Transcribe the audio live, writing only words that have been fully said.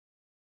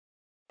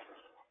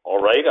All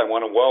right, I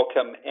want to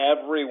welcome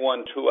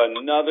everyone to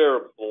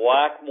another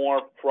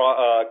Blackmore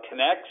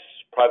Connects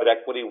Private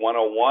Equity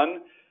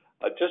 101.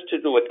 Just to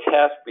do a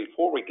test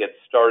before we get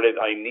started,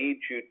 I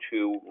need you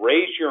to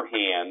raise your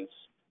hands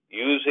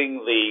using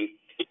the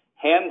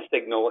hand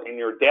signal in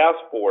your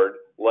dashboard,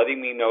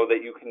 letting me know that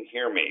you can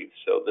hear me.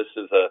 So this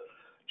is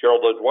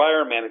Gerald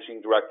O'Dwyer,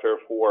 Managing Director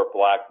for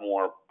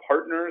Blackmore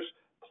Partners.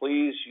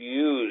 Please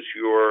use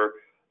your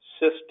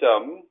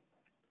system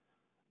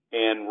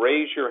and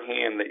raise your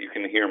hand that you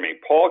can hear me.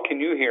 Paul, can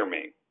you hear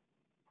me?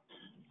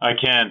 I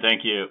can,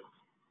 thank you.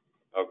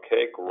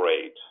 Okay,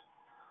 great.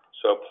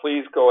 So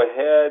please go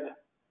ahead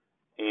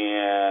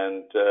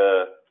and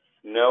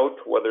note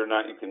whether or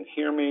not you can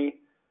hear me.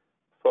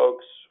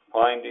 Folks,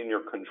 find in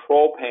your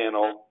control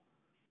panel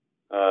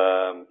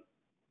that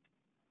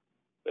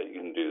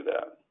you can do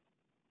that.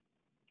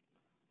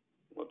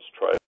 Let's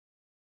try it.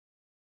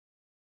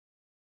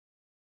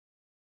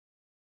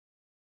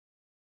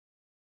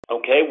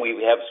 Okay, we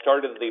have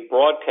started the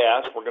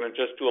broadcast. We're going to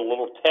just do a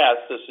little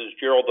test. This is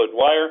Gerald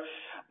O'Dwyer,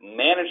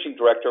 Managing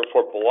Director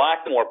for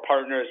Blackmore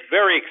Partners.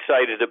 Very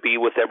excited to be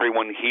with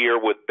everyone here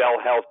with Bell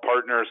Health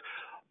Partners.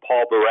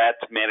 Paul Barrett,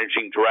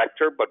 Managing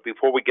Director. But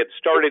before we get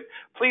started,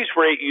 please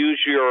use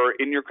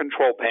in your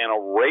control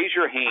panel, raise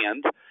your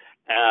hand,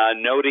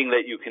 noting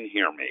that you can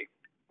hear me.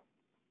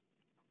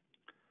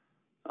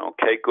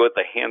 Okay, good.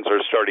 The hands are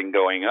starting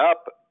going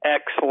up.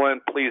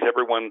 Excellent. Please,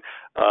 everyone,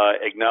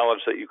 acknowledge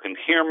that you can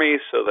hear me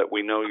so that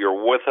we know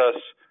you're with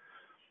us.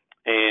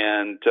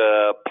 And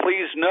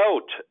please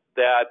note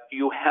that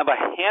you have a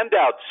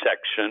handout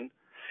section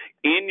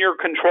in your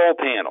control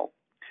panel.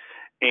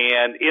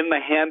 And in the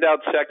handout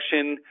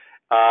section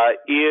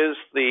is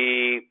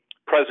the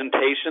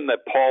presentation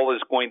that Paul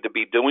is going to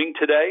be doing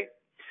today.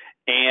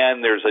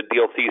 And there's a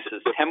deal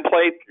thesis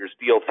template. There's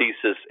deal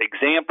thesis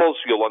examples.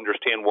 You'll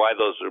understand why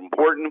those are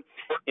important.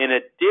 In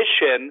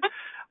addition,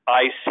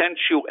 I sent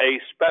you a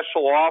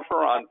special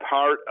offer on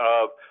part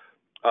of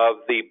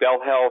the Bell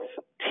Health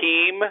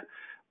team.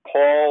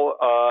 Paul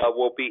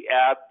will be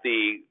at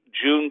the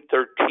June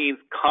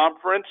 13th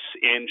conference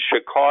in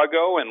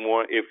Chicago, and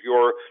if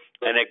you're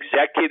an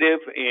executive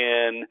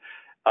in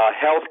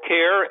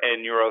healthcare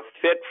and you're a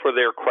fit for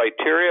their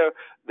criteria,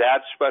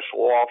 that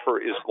special offer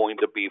is going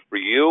to be for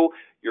you.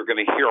 You're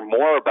going to hear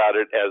more about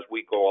it as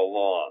we go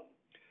along.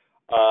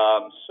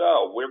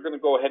 So we're going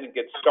to go ahead and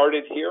get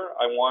started here.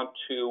 I want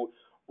to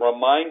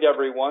remind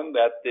everyone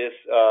that this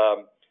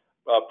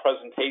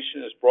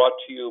presentation is brought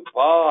to you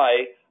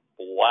by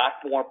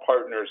Blackmore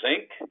Partners,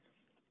 Inc.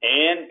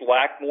 and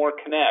Blackmore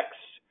Connects.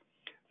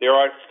 There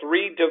are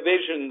three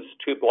divisions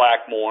to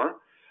Blackmore.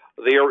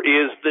 There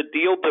is the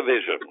deal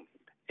division.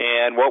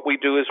 And what we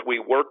do is we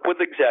work with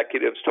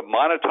executives to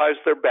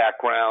monetize their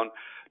background,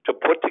 to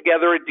put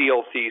together a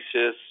deal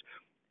thesis,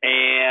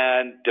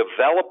 and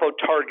develop a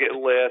target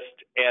list.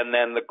 And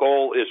then the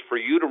goal is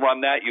for you to run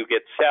that. You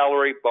get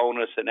salary,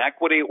 bonus, and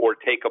equity, or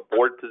take a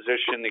board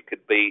position. It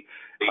could be,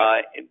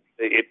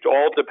 it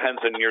all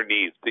depends on your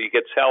needs. So you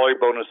get salary,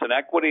 bonus, and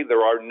equity.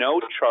 There are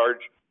no charge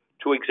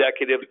to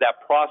executives.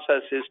 That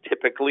process is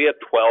typically a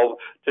 12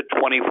 to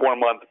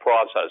 24-month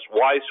process.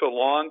 Why so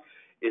long?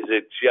 Is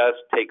it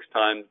just takes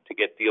time to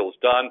get deals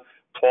done.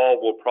 Paul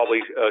will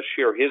probably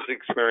share his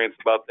experience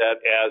about that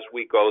as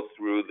we go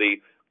through the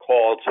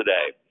call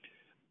today.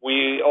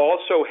 We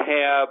also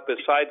have,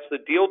 besides the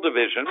deal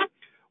division,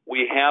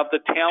 we have the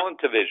talent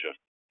division.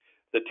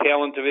 The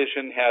talent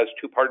division has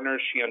two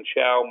partners, Xian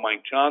Chow,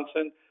 Mike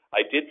Johnson.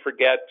 I did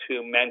forget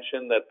to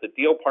mention that the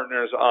deal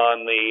partners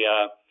on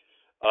the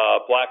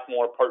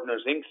Blackmore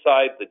Partners Inc.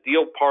 side, the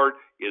deal part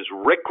is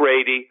Rick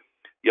Grady,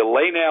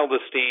 Yelena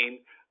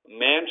Eldestein,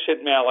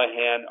 Manshit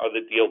Malahan are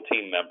the deal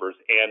team members,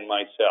 and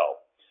myself.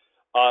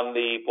 On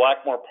the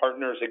Blackmore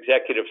Partners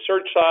executive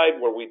search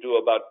side, where we do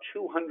about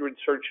 200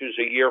 searches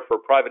a year for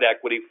private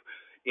equity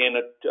in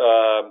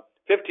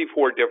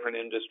 54 different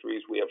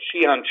industries, we have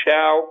Xian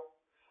Chow,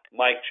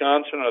 Mike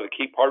Johnson are the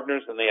key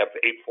partners, and they have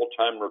 8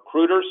 full-time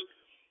recruiters.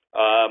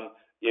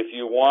 If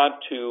you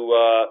want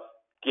to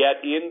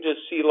get into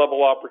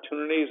C-level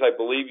opportunities, I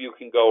believe you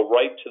can go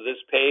right to this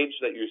page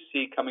that you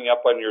see coming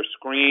up on your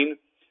screen.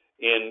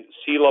 In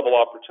C-level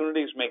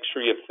opportunities, make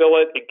sure you fill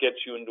it. It gets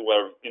you into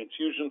our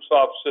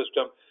Infusionsoft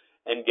system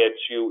and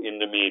gets you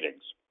into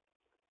meetings.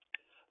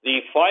 The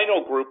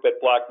final group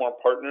at Blackmore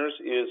Partners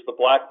is the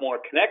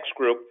Blackmore Connects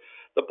group.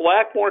 The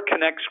Blackmore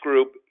Connects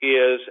group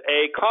is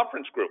a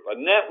conference group, a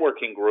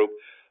networking group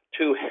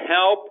to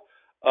help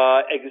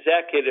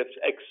executives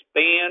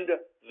expand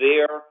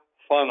their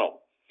funnel.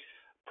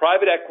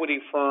 Private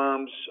equity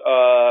firms,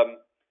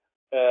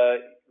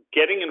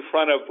 getting in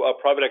front of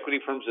private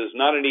equity firms is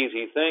not an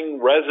easy thing.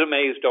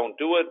 Resumes don't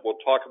do it. We'll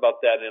talk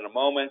about that in a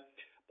moment.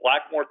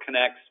 Blackmore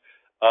Connects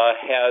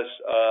has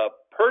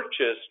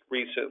purchased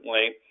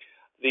recently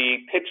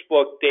the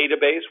PitchBook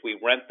database. We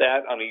rent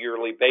that on a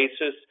yearly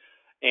basis,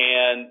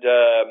 and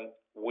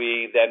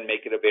we then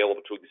make it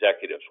available to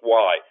executives.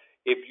 Why?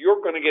 If you're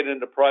going to get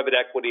into private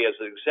equity as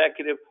an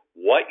executive,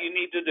 What you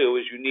need to do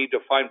is you need to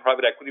find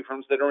private equity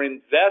firms that are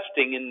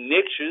investing in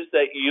niches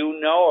that you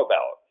know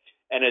about.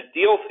 And a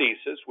deal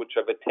thesis, which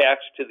I've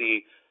attached to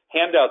the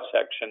handout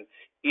section,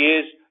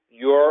 is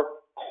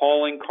your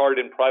calling card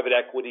in private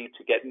equity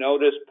to get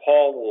noticed.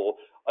 Paul will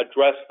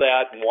address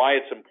that and why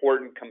it's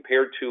important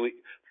compared to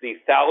the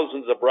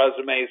thousands of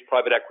resumes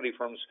private equity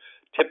firms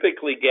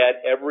typically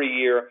get every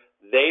year.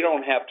 They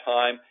don't have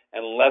time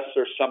unless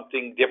there's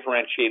something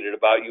differentiated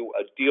about you.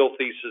 A deal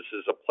thesis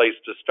is a place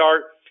to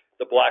start.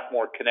 The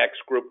Blackmore Connects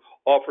group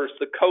offers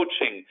the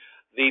coaching,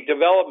 the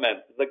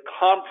development, the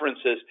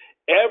conferences,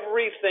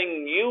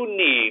 everything you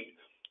need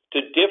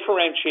to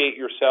differentiate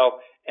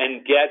yourself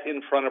and get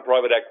in front of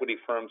private equity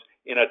firms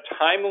in a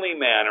timely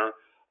manner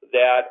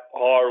that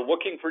are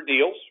looking for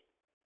deals,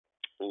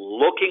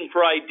 looking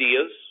for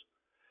ideas,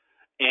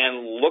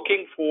 and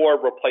looking for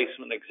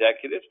replacement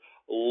executives,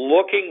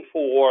 looking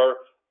for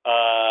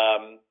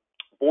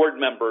board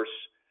members,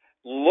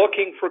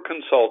 looking for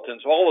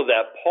consultants, all of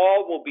that.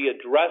 Paul will be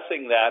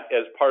addressing that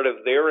as part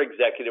of their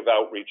executive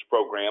outreach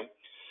program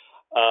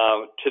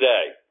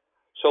today.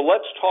 So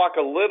let's talk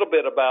a little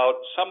bit about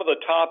some of the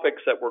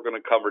topics that we're going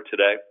to cover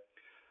today.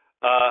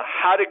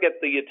 How to get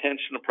the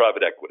attention of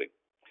private equity.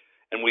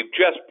 And we've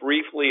just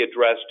briefly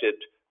addressed it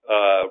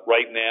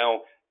right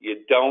now.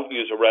 You don't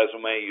use a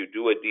resume. You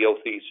do a deal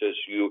thesis.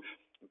 You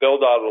build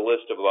out a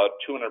list of about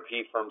 200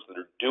 PE firms that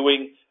are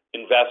doing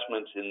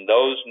investments in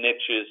those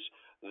niches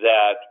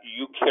that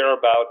you care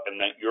about and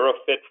that you're a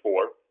fit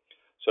for.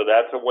 So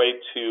that's a way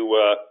to,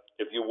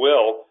 if you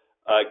will,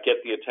 get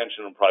the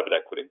attention of private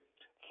equity.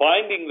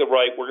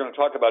 We're going to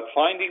talk about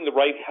finding the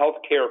right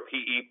healthcare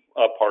PE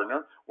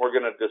partner. We're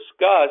going to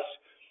discuss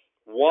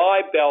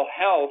why Bell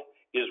Health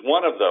is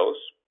one of those,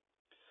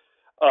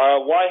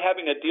 why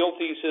having a deal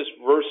thesis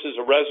versus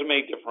a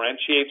resume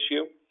differentiates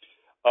you.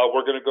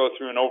 We're going to go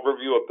through an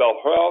overview of Bell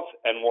Health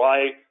and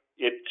why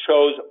it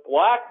chose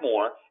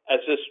Blackmore as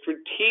a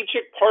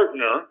strategic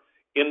partner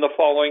in the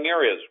following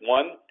areas.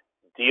 1,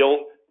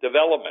 deal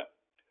development.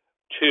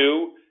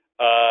 2,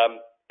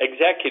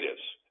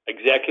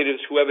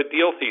 executives who have a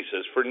deal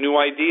thesis for new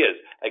ideas,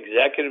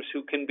 executives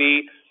who can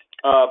be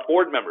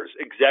board members,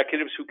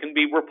 executives who can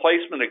be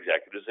replacement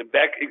executives,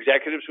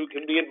 executives who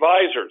can be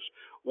advisors.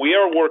 We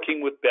are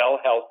working with Bell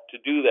Health to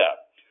do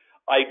that.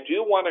 I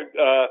do want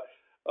to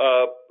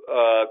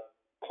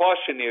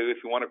caution you,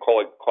 if you want to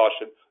call it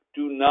caution,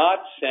 do not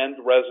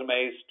send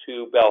resumes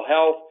to Bell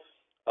Health.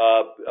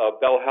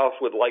 Bell Health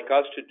would like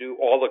us to do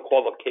all the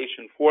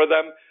qualification for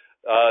them.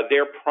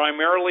 They're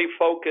primarily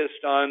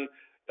focused on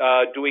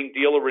doing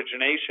deal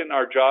origination.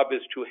 Our job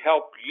is to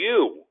help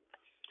you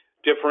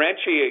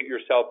differentiate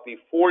yourself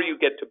before you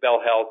get to Bell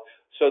Health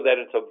so that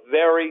it's a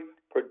very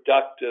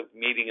productive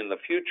meeting in the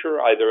future,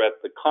 either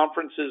at the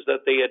conferences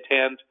that they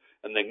attend,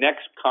 and the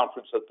next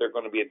conference that they're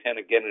going to be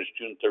attending again is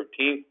June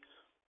 13th.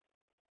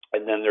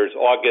 And then there's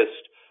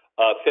August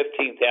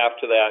 15th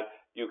after that.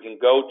 You can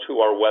go to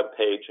our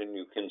webpage and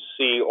you can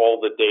see all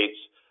the dates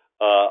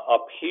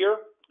up here.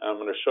 I'm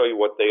going to show you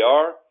what they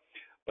are.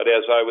 But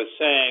as I was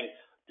saying,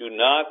 do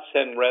not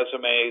send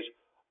resumes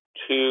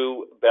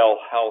to Bell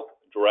Health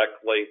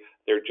directly.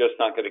 They're just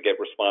not going to get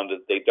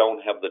responded. They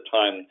don't have the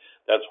time.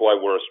 That's why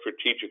we're a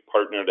strategic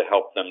partner to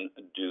help them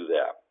do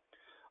that.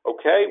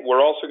 Okay,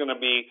 we're also going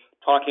to be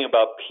talking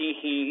about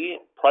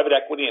PE, private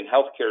equity and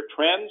healthcare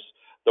trends,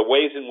 the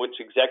ways in which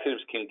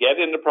executives can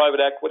get into private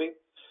equity.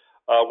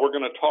 We're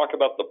going to talk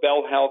about the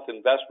Bell Health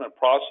investment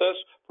process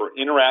for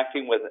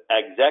interacting with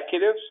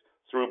executives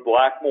through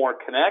Blackmore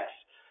Connects,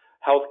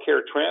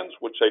 healthcare trends,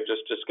 which I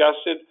just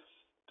discussed,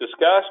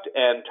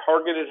 and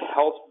targeted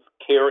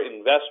healthcare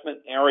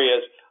investment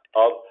areas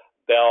of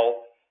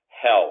Bell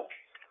Health.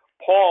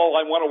 Paul,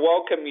 I want to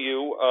welcome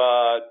you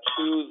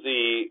to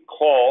the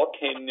call.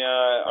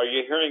 Are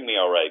you hearing me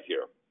all right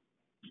here?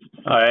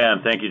 I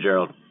am. Thank you,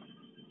 Gerald.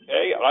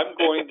 Okay, I'm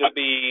going to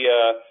be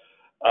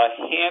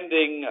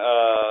handing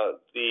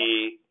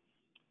the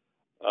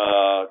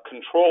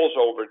controls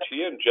over to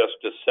you in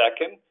just a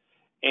second.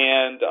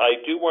 And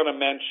I do want to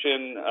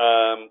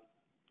mention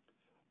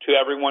to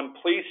everyone,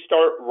 please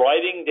start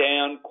writing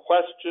down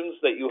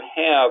questions that you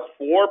have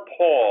for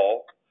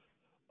Paul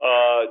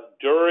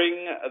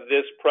during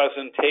this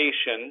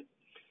presentation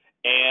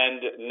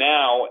and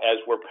now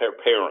as we're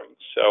preparing.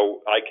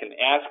 So I can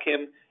ask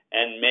him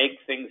and make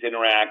things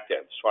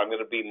interactive. So I'm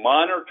going to be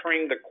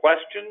monitoring the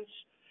questions,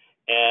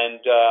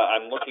 and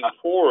I'm looking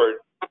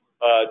forward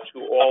to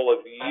all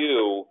of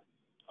you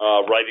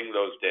writing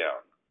those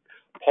down.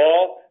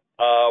 Paul,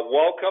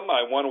 welcome.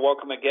 I want to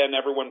welcome again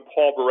everyone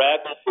Paul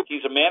Barrett.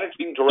 He's a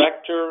managing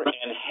director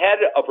and head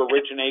of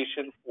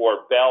origination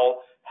for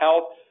Bell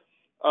Health.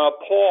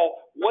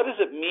 Paul, what does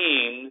it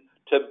mean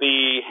to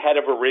be head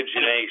of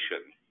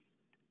origination?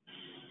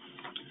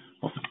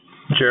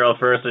 Gerald,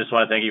 first, I just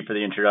want to thank you for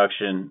the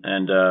introduction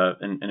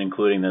and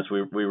including this.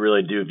 We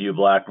really do view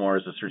Blackmore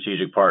as a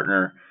strategic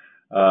partner,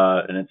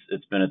 and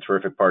it's been a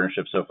terrific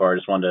partnership so far. I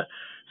just wanted to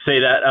say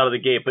that out of the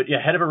gate. But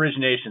yeah, head of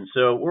origination.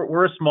 So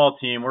we're a small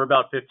team. We're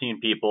about 15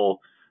 people.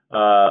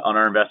 on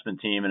our investment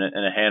team and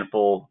a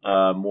handful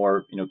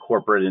more,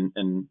 corporate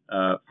and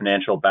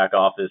financial back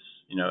office,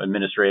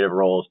 administrative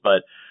roles.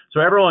 But so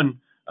everyone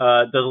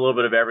does a little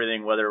bit of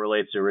everything, whether it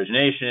relates to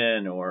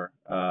origination or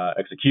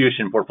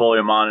execution,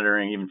 portfolio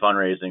monitoring, even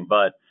fundraising.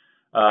 But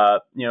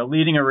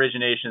leading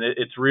origination,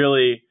 it's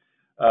really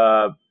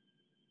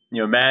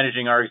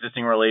managing our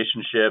existing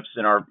relationships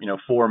in our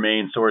four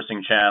main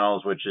sourcing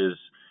channels, which is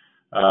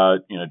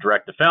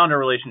direct to founder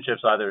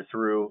relationships, either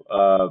through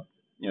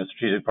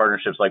strategic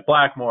partnerships like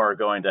Blackmore,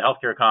 going to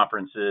healthcare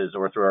conferences,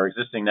 or through our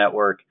existing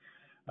network,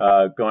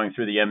 going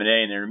through the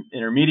M&A and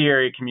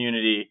intermediary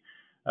community,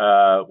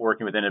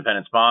 working with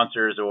independent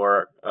sponsors,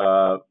 or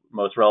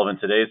most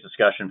relevant to today's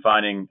discussion,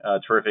 finding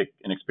terrific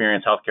and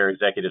experienced healthcare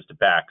executives to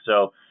back.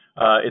 So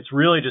it's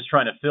really just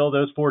trying to fill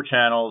those four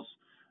channels,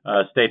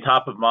 stay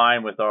top of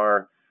mind with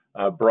our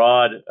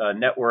broad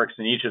networks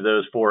in each of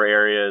those four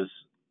areas,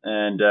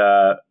 and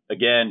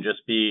again,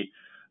 just be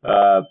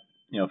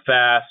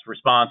fast,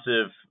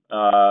 responsive,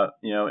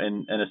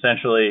 and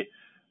essentially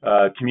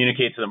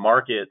communicate to the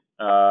market,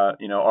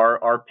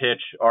 our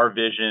pitch, our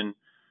vision,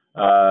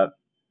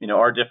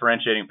 our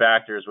differentiating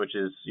factors, which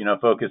is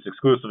focused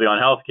exclusively on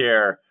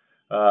healthcare,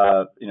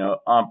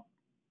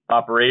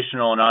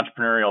 operational and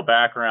entrepreneurial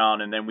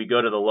background, and then we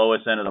go to the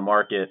lowest end of the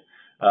market,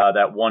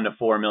 that 1 to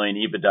 4 million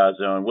EBITDA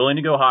zone, willing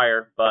to go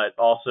higher, but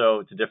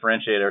also to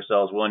differentiate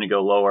ourselves, willing to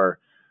go lower,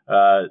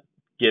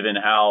 given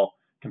how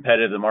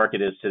competitive the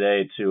market is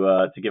today,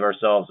 to give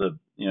ourselves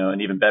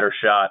an even better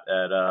shot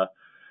at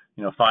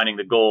finding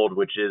the gold,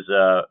 which is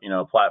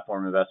a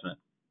platform investment.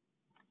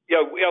 Yeah.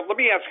 Let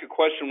me ask you a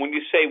question. When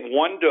you say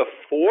 1 to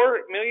 4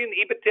 million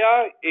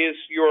EBITDA is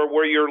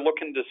where you're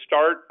looking to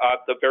start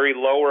at the very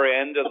lower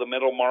end of the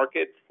middle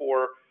market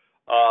for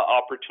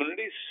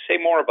opportunities? Say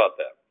more about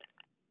that.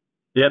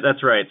 Yeah,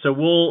 that's right. So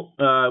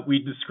we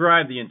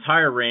describe the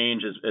entire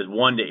range as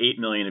 1 to 8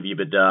 million of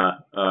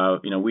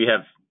EBITDA.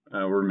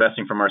 We're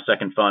investing from our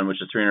second fund,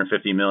 which is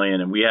 350 million,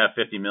 and we have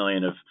 50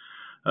 million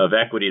of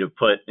equity to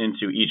put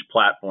into each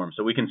platform.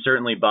 So we can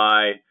certainly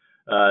buy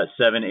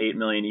 7, 8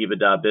 million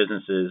EBITDA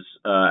businesses.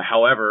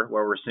 However,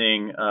 where we're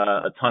seeing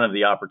a ton of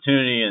the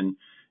opportunity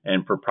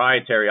and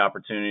proprietary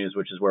opportunities,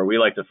 which is where we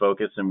like to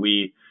focus, and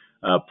we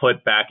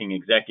put backing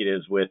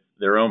executives with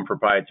their own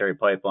proprietary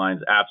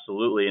pipelines,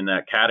 absolutely in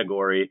that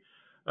category.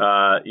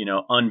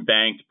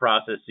 Unbanked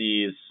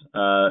processes,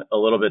 a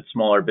little bit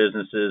smaller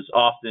businesses,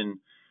 often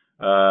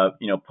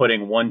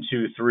putting 1,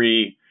 2,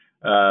 3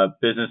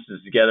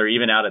 businesses together,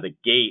 even out of the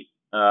gate,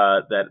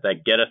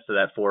 that get us to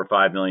that 4 or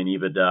 5 million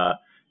EBITDA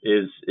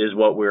is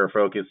what we're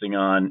focusing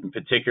on,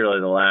 particularly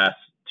the last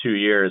 2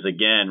 years.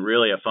 Again,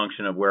 really a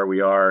function of where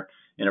we are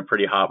in a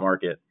pretty hot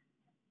market.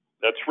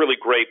 That's really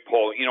great,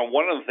 Paul.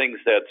 One of the things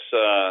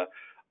that's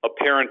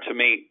apparent to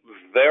me,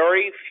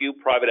 very few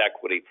private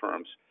equity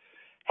firms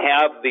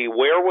have the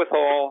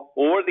wherewithal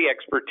or the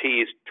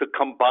expertise to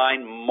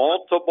combine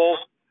multiple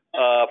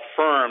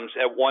firms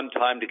at one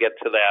time to get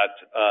to that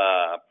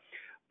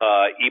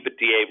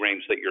EBITDA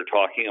range that you're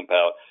talking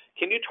about.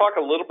 Can you talk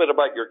a little bit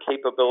about your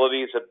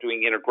capabilities of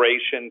doing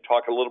integration?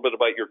 Talk a little bit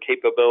about your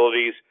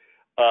capabilities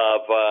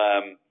of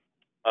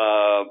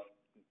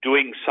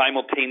doing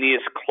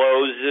simultaneous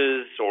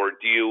closes, or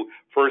do you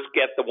first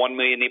get the 1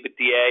 million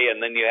EBITDA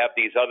and then you have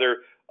these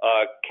other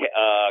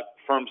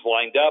firms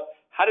lined up?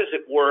 How does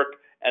it work?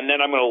 And then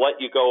I'm going to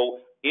let you go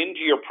into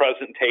your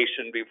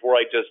presentation before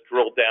I just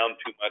drill down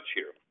too much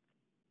here.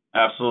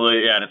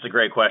 Absolutely, yeah, and it's a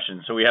great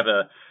question. So we have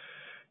a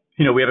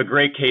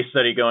great case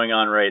study going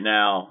on right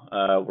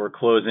now. We're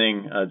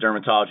closing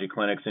dermatology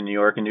clinics in New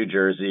York and New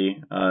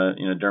Jersey.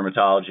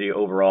 Dermatology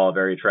overall, a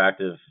very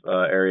attractive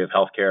area of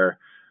healthcare,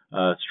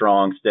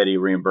 strong, steady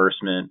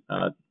reimbursement,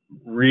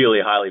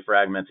 really highly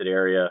fragmented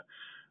area,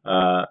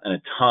 and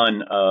a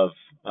ton of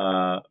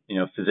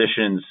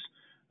physicians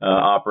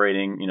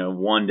operating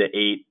 1 to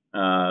 8,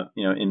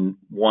 in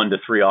 1 to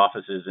 3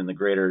 offices in the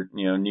greater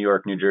New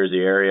York, New Jersey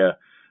area,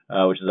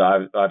 which is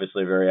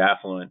obviously a very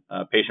affluent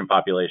patient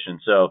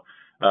population. So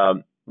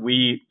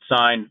we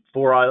signed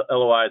 4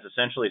 LOIs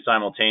essentially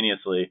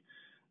simultaneously,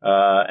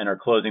 and are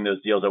closing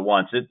those deals at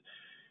once.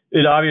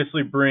 It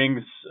obviously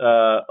brings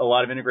a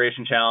lot of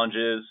integration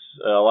challenges,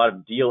 a lot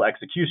of deal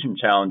execution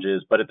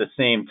challenges, but at the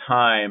same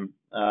time,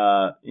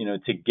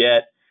 to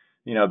get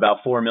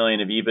about 4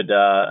 million of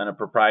EBITDA on a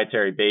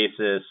proprietary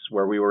basis,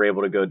 where we were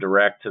able to go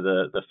direct to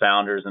the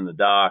founders and the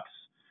docs,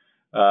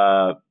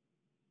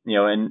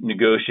 and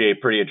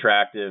negotiate pretty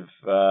attractive,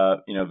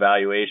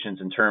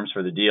 valuations and terms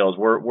for the deals.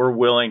 We're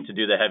willing to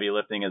do the heavy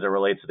lifting as it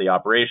relates to the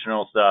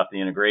operational stuff,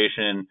 the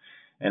integration,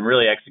 and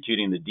really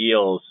executing the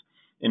deals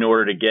in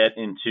order to get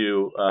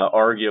into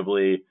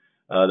arguably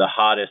the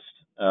hottest,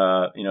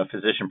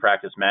 physician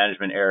practice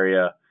management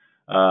area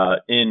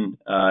in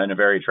a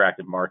very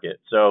attractive market.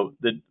 So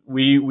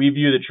we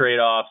view the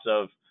trade-offs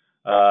of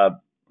a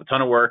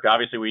ton of work.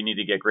 Obviously, we need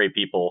to get great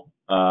people,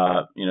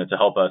 to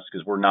help us,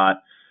 because we're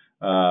not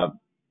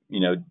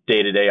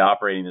day-to-day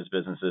operating these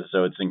businesses.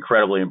 So it's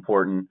incredibly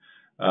important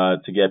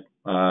to get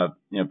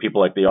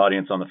people like the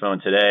audience on the phone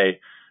today,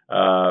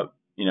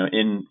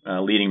 in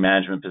leading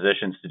management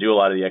positions to do a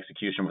lot of the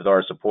execution with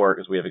our support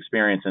because we have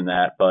experience in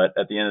that. But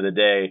at the end of the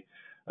day,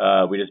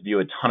 we just view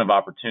a ton of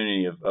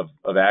opportunity of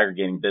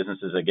aggregating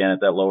businesses again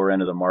at that lower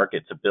end of the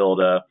market to build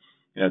to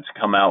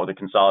come out with a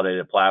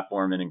consolidated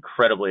platform in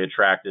incredibly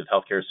attractive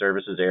healthcare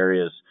services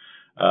areas,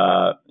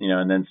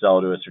 and then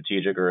sell to a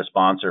strategic or a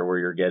sponsor where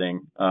you're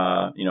getting,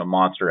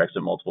 monster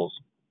exit multiples.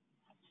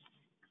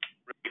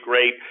 Really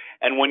great.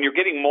 And when you're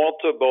getting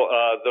multiple,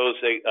 those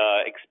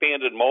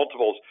expanded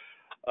multiples,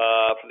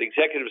 for the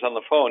executives on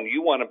the phone,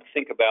 you want to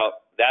think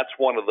about that's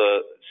one of the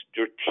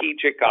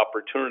strategic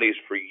opportunities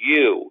for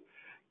you,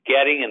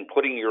 getting and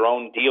putting your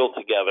own deal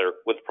together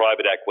with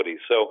private equity.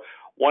 So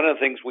one of the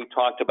things we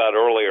talked about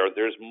earlier,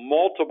 there's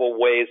multiple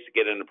ways to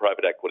get into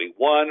private equity.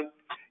 One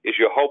is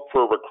you hope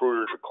for a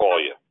recruiter to call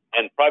you.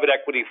 And private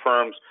equity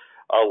firms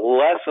are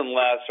less and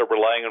less are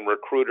relying on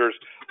recruiters.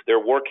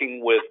 They're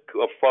working with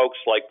folks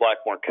like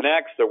Blackmore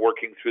Connects. They're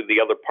working through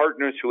the other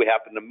partners who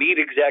happen to meet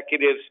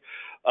executives.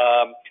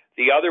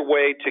 The other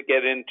way to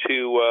get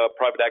into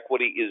private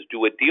equity is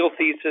do a deal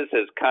thesis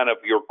as kind of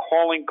your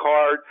calling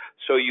card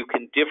so you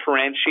can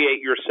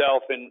differentiate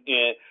yourself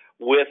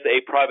with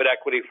a private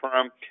equity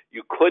firm.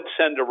 You could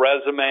send a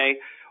resume.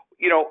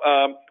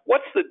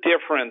 What's the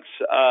difference,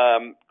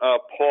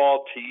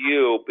 Paul, to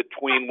you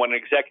between when an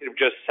executive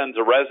just sends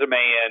a resume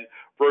in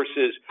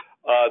versus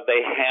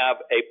they have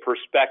a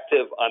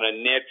perspective on a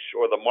niche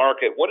or the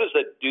market? What does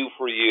it do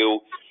for you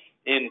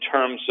in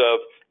terms of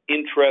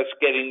interest,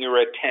 getting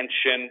your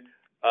attention?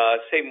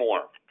 Say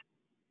more.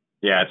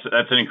 Yeah,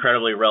 that's an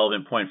incredibly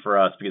relevant point for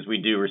us because we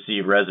do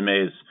receive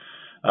resumes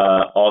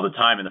all the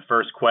time. And the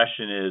first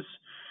question is,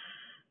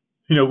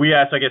 we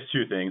ask, I guess,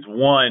 two things.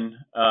 One,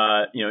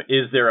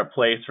 is there a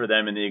place for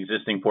them in the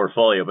existing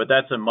portfolio? But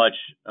that's a much,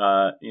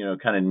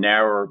 kind of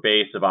narrower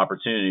base of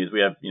opportunities.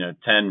 We have,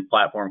 10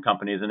 platform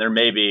companies, and there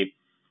may be,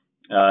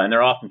 and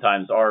there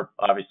oftentimes are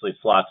obviously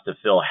slots to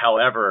fill.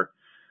 However,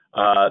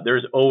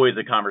 there's always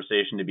a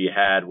conversation to be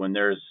had when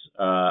there's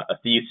a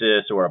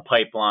thesis or a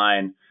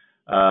pipeline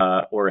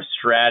or a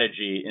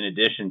strategy in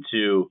addition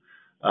to,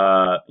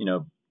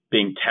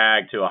 being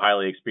tagged to a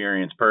highly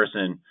experienced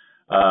person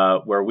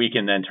where we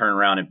can then turn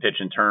around and pitch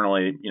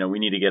internally. We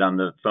need to get on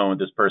the phone with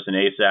this person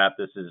ASAP.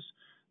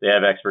 They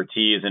have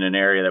expertise in an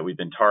area that we've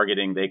been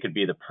targeting. They could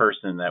be the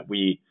person that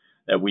we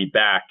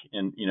back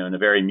in a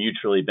very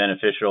mutually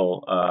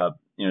beneficial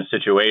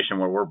situation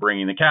where we're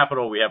bringing the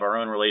capital. We have our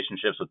own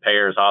relationships with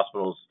payers,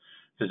 hospitals,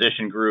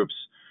 physician groups,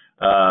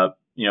 but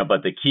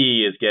the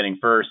key is getting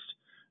first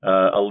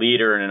a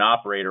leader and an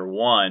operator,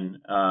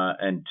 one,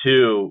 and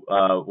two,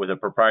 with a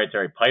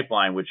proprietary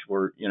pipeline, which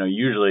we're,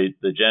 usually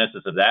the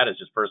genesis of that is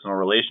just personal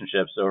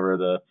relationships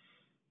over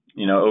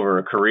over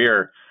a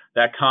career.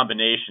 That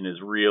combination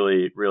is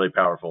really, really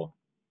powerful.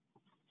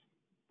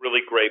 Really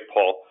great,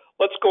 Paul.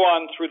 Let's go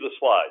on through the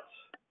slides.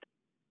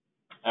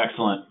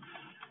 Excellent.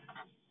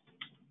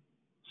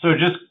 So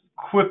just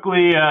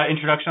quickly,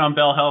 introduction on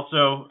Bell Health.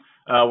 So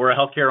we're a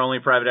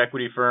healthcare-only private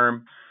equity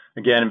firm.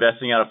 Again,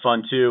 investing out of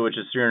Fund 2, which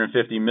is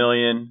 $350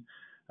 million.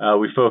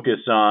 We focus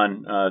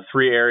on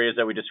three areas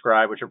that we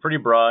describe, which are pretty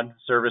broad: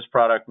 service,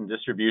 product, and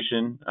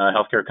distribution.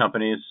 Healthcare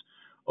companies,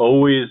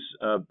 always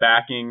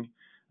backing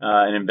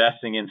and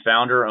investing in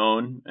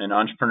founder-owned and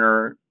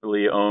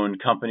entrepreneurially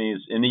owned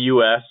companies in the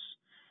U.S.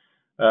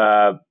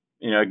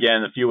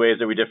 Again, a few ways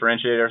that we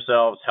differentiate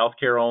ourselves: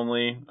 healthcare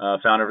only.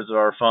 Founders of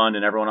our fund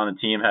and everyone on the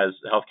team has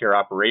healthcare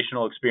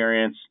operational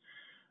experience.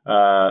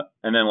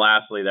 And then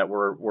lastly, that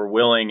we're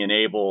willing and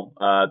able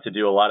to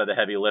do a lot of the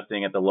heavy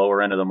lifting at the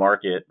lower end of the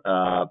market,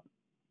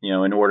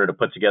 in order to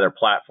put together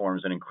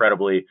platforms in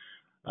incredibly,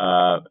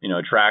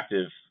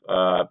 attractive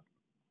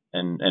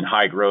and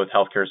high growth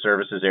healthcare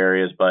services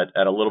areas, but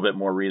at a little bit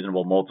more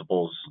reasonable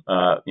multiples,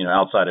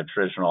 outside of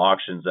traditional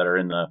auctions that are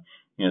in the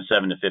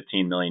 7 to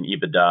 15 million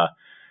EBITDA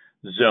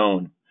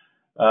zone.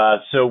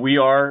 So we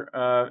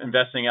are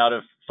investing out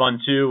of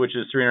Fund 2, which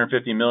is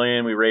 $350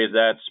 million. We raised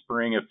that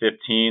spring of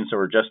 15, so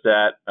we're just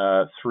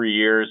at 3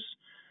 years.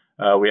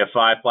 We have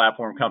 5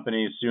 platform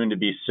companies, soon to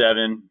be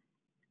 7.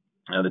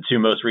 The 2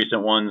 most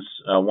recent ones,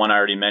 one I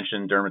already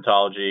mentioned,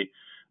 dermatology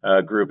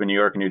group in New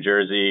York and New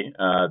Jersey.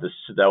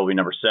 That will be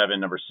number 7.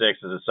 Number 6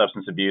 is a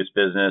substance abuse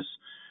business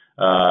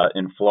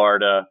in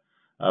Florida,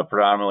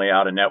 predominantly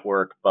out of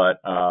network,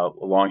 but a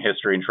long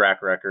history and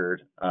track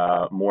record,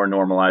 more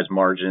normalized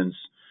margins,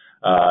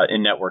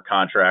 in-network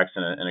contracts,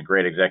 and a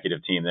great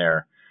executive team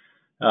there.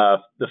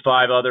 The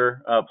 5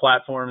 other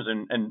platforms,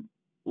 and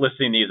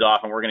listing these off,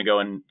 and we're going to go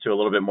into a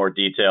little bit more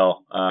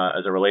detail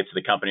as it relates to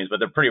the companies, but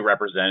they're pretty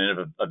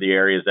representative of the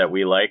areas that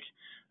we like.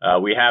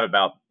 We have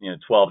about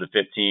 12 to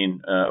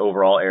 15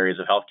 overall areas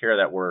of healthcare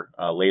that we're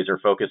laser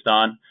focused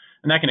on,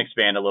 and that can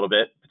expand a little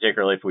bit,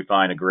 particularly if we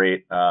find a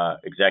great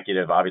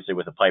executive, obviously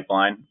with a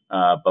pipeline.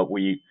 But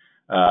we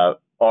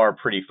are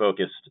pretty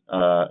focused,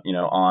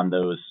 on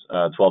those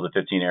 12 to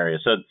 15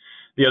 areas. So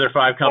the other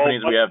 5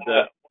 companies we have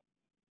the.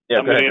 Yeah,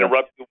 I'm going to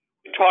interrupt you.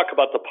 Talk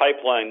about the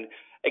pipeline.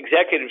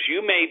 Executives,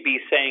 you may be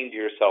saying to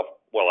yourself,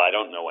 "Well, I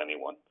don't know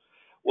anyone."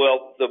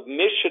 Well, the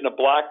mission of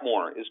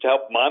Blackmore is to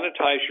help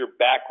monetize your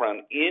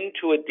background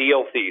into a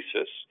deal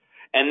thesis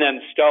and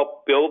then start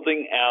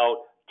building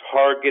out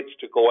targets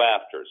to go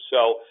after.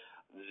 So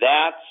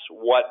that's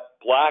what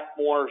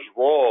Blackmore's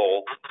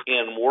role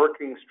in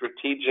working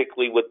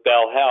strategically with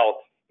Bell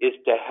Health is,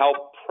 to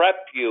help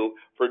prep you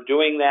for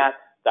doing that,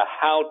 the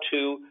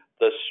how-to,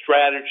 the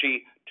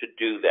strategy to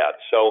do that.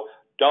 So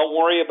don't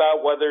worry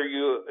about whether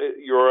you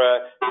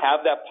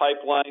have that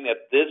pipeline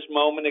at this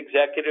moment,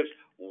 executives.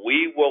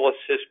 We will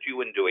assist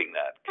you in doing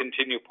that.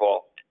 Continue,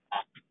 Paul.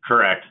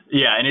 Correct.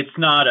 Yeah, and it's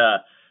not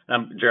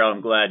Gerald,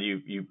 I'm glad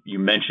you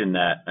mentioned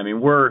that. I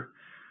mean, we're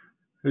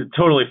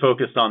totally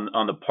focused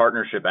on the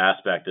partnership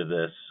aspect of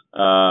this.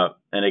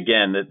 And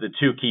again, the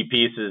two key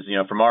pieces,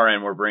 from our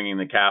end, we're bringing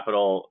the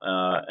capital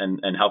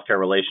and healthcare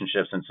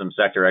relationships and some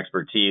sector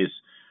expertise.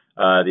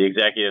 The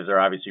executives are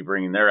obviously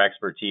bringing their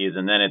expertise,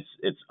 and then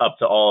it's up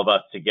to all of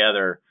us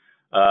together,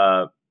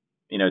 to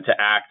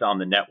act on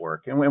the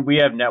network. And we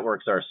have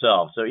networks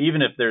ourselves. So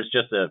even if there's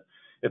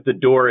if the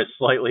door is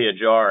slightly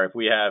ajar, if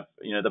we have,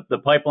 the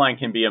pipeline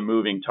can be a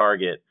moving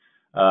target.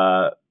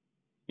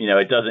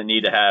 It doesn't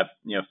need to have,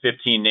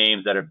 15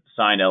 names that have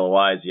signed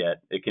LOIs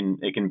yet. It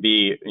can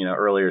be,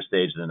 earlier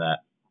stage than that.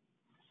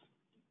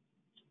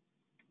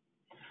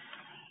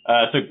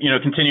 So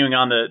continuing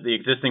on the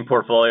existing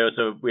portfolio.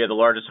 So we have the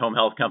largest home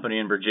health company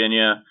in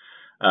Virginia.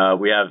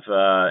 We have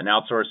an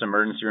outsourced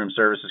emergency room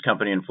services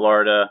company in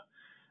Florida.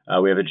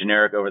 We have a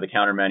generic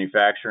over-the-counter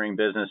manufacturing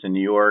business in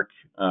New York,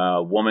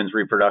 women's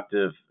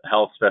reproductive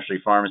health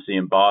specialty pharmacy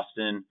in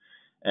Boston,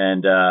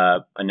 and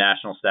a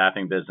national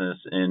staffing business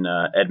in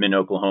Edmond,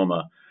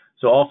 Oklahoma.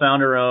 So all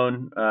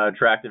founder-owned,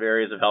 attractive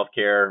areas of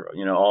healthcare,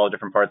 all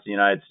different parts of the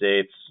United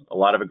States, a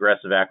lot of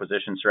aggressive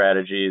acquisition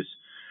strategies.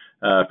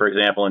 For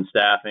example, in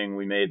staffing,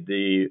 we made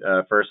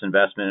the first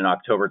investment in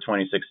October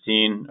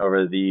 2016.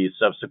 Over the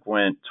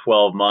subsequent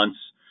 12 months,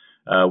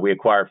 we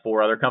acquired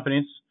 4 other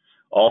companies,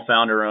 all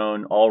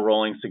founder-owned, all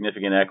rolling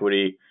significant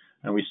equity,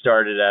 and we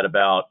started at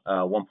about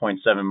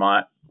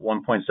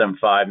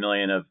 1.75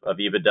 million of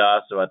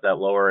EBITDA, so at that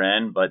lower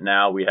end. But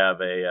now we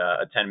have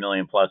a 10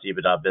 million plus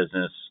EBITDA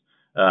business,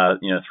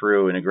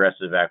 through an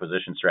aggressive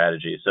acquisition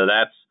strategy. So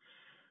that's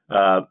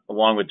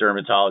along with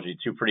dermatology,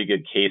 2 pretty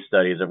good case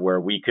studies of where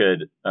we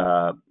could,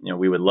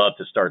 we would love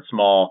to start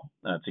small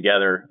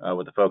together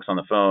with the folks on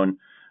the phone.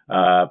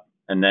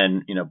 And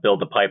then, build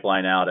the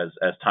pipeline out as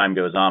time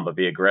goes on, but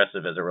be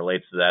aggressive as it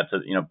relates to that. So,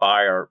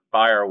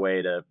 buy our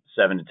way to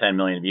 7 to 10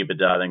 million of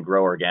EBITDA, then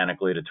grow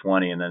organically to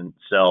 20, and then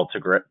sell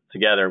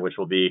together, which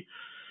will be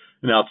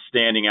an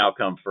outstanding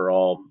outcome for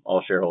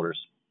all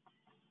shareholders.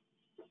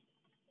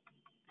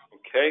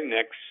 Okay,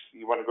 next.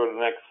 You want to go to the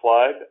next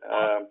slide?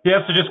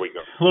 Yeah, so just a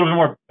little bit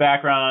more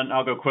background.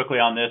 I'll go quickly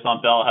on this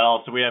on Bell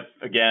Health. So we have,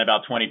 again,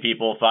 about 20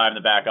 people, 5 in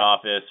the back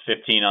office,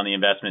 15 on the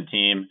investment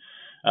team.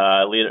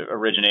 Lead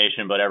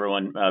origination, but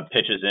everyone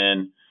pitches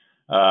in.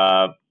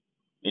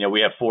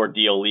 We have 4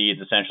 deal leads,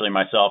 essentially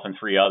myself and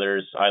 3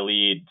 others. I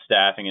lead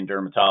staffing and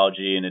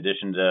dermatology in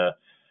addition to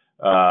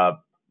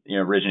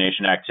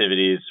origination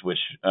activities, which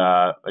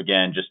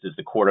again just is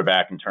the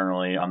quarterback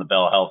internally on the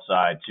Bell Health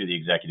side to the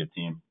executive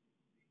team.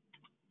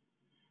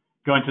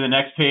 Going to the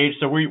next page.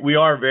 So we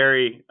are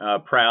very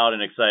proud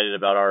and excited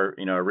about our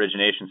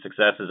origination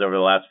successes over the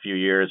last few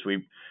years.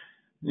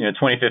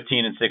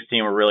 2015 and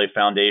 16 were really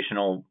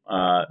foundational,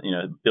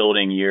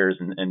 building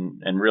years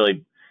and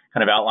really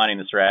kind of outlining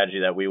the strategy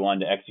that we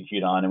wanted to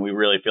execute on. And we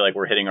really feel like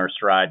we're hitting our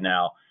stride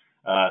now.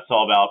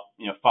 Saw about,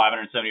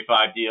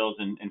 575 deals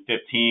in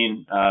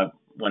 15,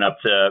 went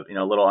up to,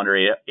 a little under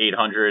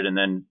 800 and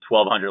then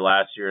 1,200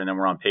 last year. And then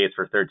we're on pace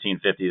for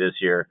 1,350 this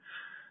year.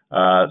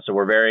 So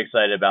we're very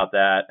excited about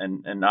that.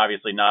 And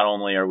obviously not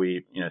only are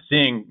we,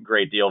 seeing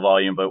great deal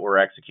volume, but we're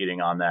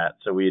executing on that.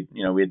 So we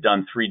had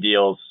done 3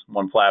 deals,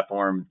 1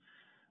 platform,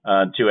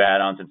 2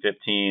 add-ons in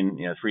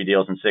 15, 3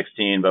 deals in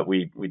 16, but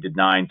we did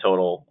 9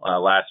 total,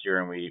 last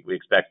year, and we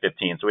expect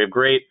 15. So we have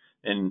great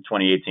in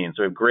 2018.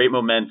 So we have great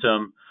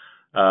momentum,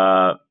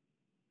 no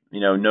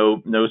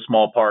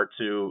small part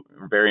to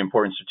very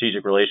important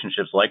strategic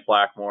relationships like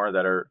Blackmore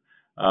that are,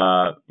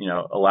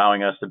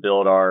 allowing us to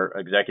build our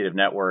executive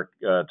network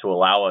to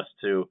allow us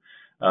to,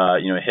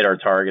 hit our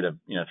target of,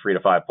 3 to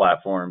 5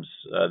 platforms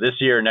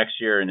this year, next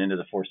year, and into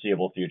the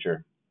foreseeable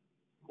future.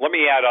 Let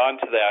me add on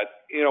to that.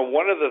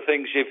 One of the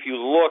things, if you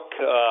look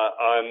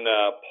on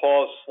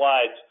Paul's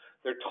slides,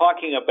 they're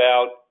talking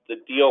about the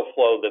deal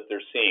flow that they're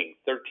seeing,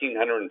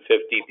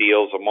 1,350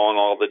 deals among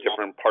all the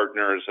different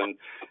partners and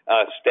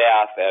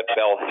staff at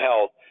Bell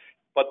Health,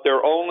 but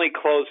they're only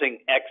closing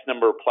X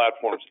number of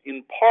platforms.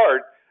 In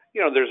part,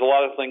 there's a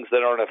lot of things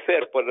that aren't a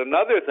fit, but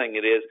another thing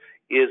it is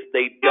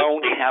they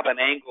don't have an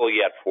angle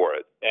yet for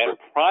it. And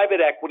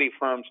private equity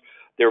firms,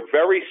 they're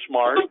very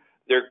smart,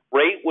 they're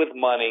great with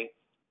money,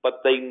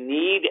 but they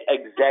need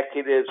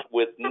executives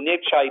with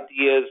niche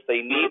ideas.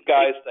 They need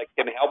guys that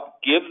can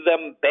help give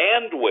them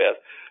bandwidth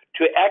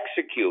to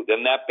execute.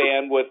 And that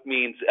bandwidth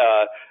means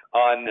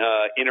on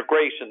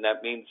integration.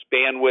 That means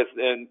bandwidth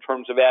in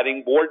terms of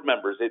adding board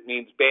members. It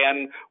means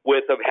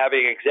bandwidth of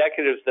having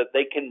executives that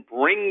they can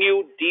bring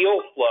you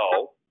deal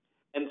flow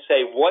and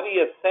say, what do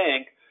you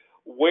think?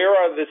 Where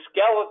are the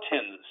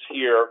skeletons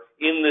here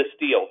in this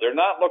deal? They're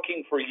not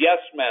looking for yes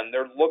men.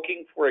 They're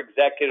looking for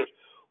executives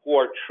who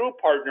are true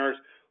partners,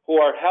 who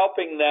are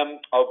helping them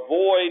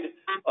avoid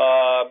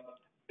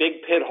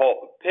big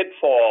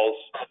pitfalls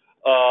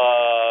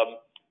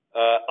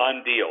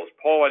on deals.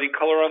 Paul, any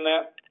color on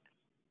that?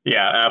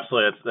 Yeah,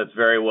 absolutely. That's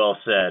very well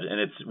said.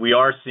 And we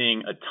are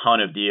seeing a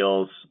ton of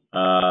deals,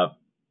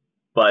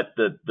 but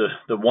the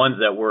ones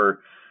that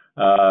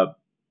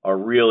are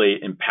really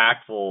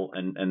impactful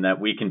and that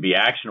we can be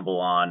actionable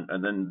on.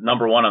 And then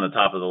number one on the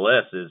top of the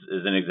list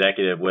is an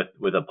executive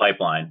with a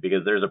pipeline,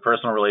 because there's a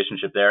personal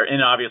relationship there,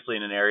 and obviously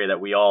in an area that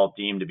we all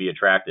deem to be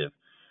attractive,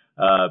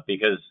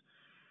 because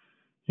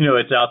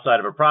it's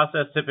outside of a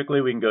process. Typically,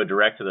 we can go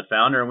direct to the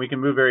founder and we can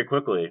move very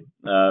quickly.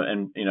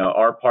 And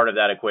our part of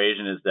that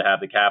equation is to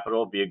have the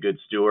capital, be a good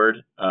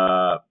steward,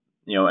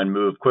 and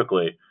move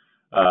quickly.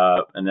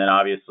 And then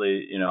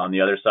obviously, on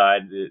the other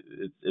side,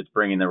 it's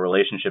bringing the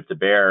relationship to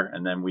bear,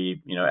 and then we,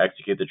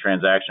 execute the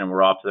transaction and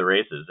we're off to the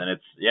races. And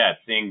it's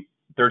seeing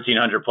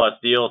 1,300 plus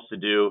deals to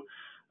do,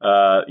 2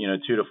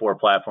 to 4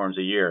 platforms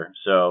a year.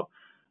 So,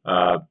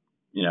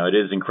 it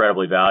is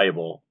incredibly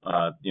valuable,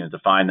 to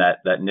find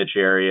that niche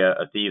area,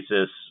 a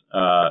thesis,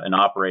 an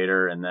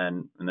operator, and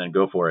then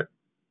go for it.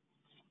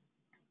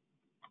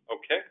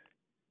 Okay.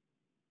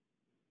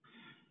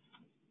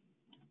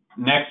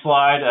 Next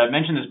slide. I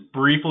mentioned this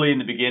briefly in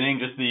the beginning,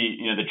 just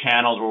the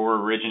channels where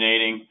we're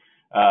originating,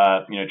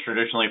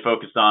 traditionally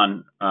focused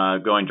on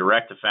going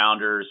direct to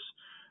founders,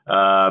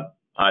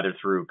 either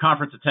through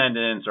conference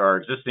attendance or our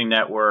existing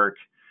network,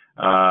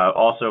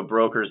 also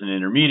brokers and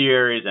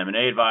intermediaries,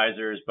 M&A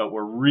advisors, but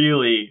we're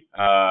really,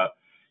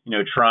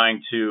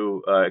 trying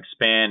to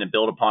expand and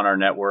build upon our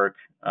network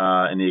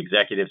in the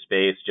executive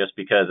space, just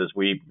because as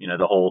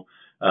the whole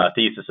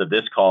thesis of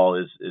this call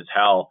is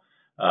how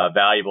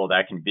valuable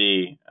that can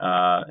be,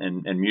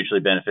 and mutually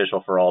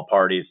beneficial for all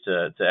parties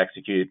to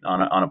execute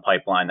on a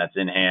pipeline that's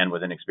in hand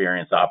with an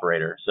experienced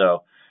operator.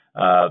 So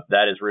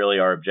that is really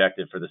our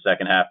objective for the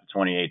second half of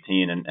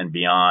 2018 and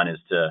beyond, is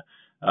to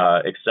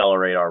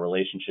accelerate our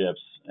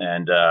relationships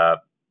and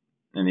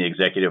in the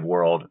executive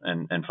world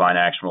and find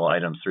actionable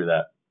items through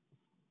that.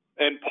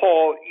 And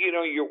Paul,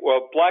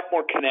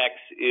 Blackmore Connects,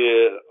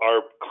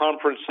 our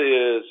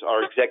conferences,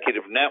 our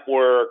executive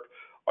network,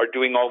 are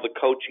doing all the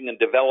coaching and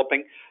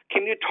developing.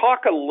 Can you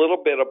talk a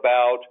little bit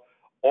about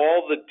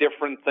all the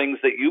different things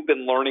that you've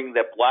been learning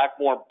that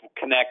Blackmore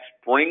Connects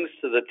brings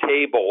to the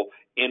table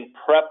in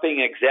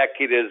prepping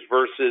executives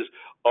versus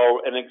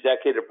an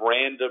executive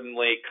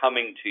randomly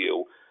coming to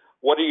you?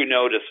 What are you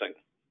noticing?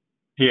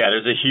 Yeah,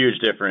 there's a huge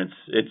difference.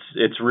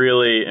 It's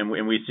really, and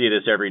we see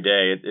this every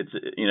day.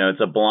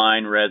 It's a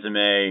blind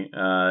resume,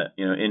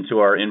 into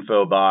our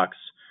info box,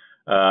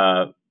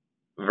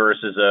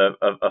 versus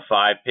a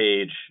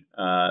 5-page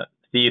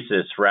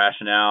thesis,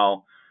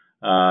 rationale,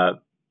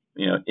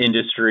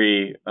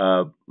 industry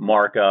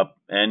markup,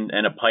 and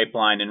a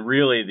pipeline, and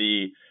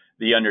really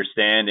the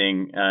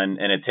understanding,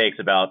 and it takes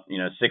about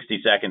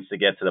 60 seconds to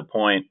get to the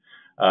point.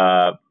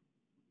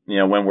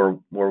 When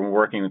we're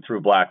working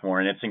through Blackmore,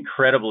 and it's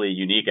incredibly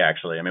unique,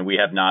 actually. I mean, we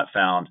have not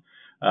found,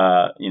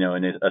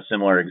 in a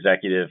similar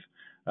executive,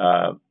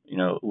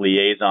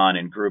 liaison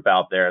and group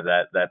out there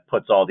that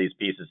puts all these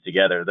pieces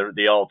together.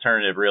 The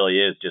alternative really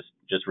is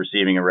just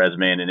receiving a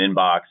resume in an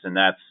inbox, and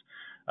that's,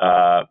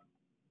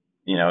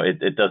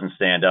 it doesn't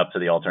stand up to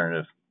the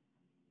alternative.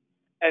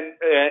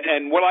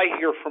 And what I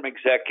hear from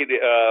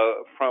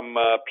from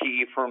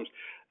PE firms,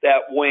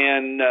 that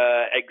when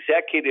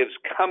executives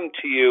come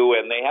to you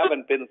and they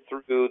haven't been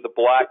through the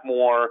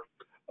Blackmore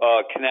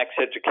Connects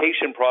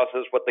education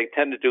process, what they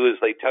tend to do is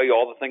they tell you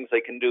all the things they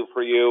can do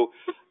for you.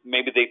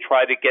 Maybe they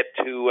try to get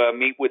to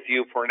meet with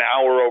you for an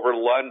hour over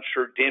lunch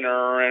or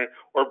dinner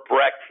or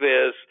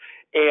breakfast.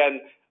 And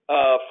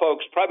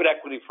folks, private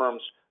equity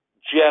firms,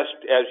 just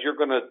as you're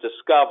going to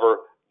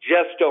discover,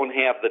 just don't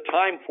have the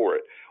time for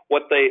it.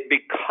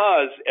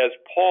 Because as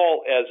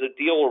Paul, as a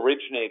deal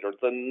originator,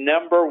 the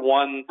number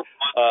one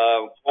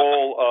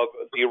goal of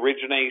the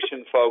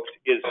origination, folks,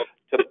 is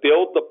to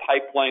build the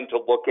pipeline to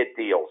look at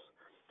deals.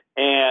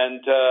 And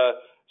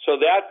so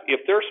that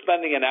if they're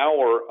spending an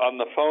hour on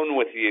the phone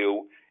with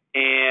you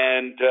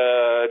and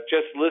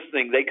just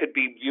listening, they could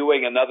be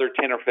viewing another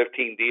 10 or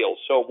 15 deals.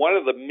 So one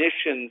of the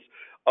missions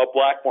of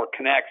Blackmore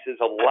Connects is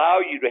allow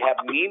you to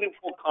have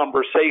meaningful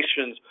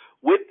conversations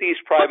with these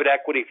private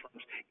equity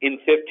firms in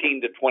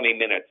 15 to 20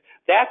 minutes.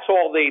 That's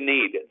all they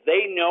need.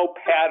 They know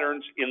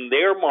patterns in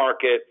their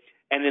market,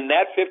 and in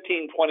that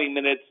 15, 20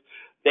 minutes,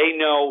 they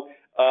know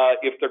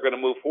if they're going to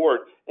move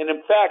forward. And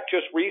in fact,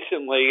 just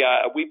recently,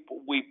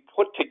 we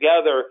put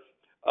together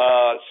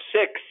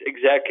 6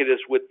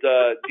 executives with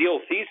deal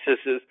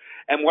theses.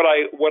 And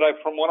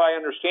from what I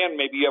understand,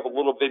 maybe you have a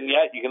little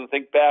vignette. You can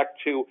think back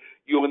to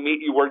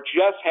you were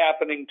just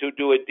happening to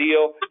do a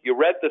deal. You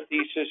read the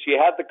thesis, you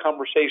had the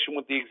conversation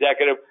with the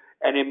executive,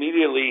 and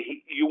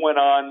immediately you went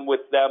on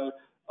with them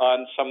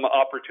on some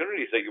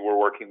opportunities that you were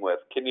working with.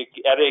 Can you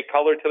add any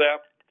color to that?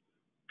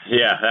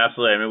 Yeah,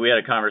 absolutely. I mean, we had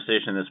a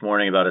conversation this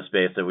morning about a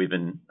space that we've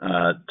been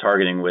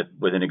targeting with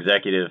an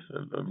executive,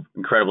 an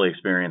incredibly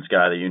experienced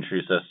guy that you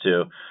introduced us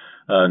to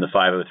in the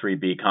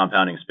 503B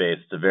compounding space.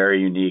 It's a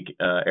very unique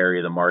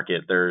area of the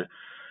market.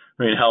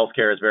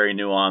 Healthcare is very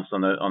nuanced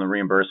on the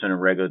reimbursement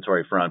and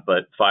regulatory front,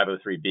 but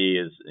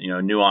 503B is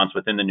nuance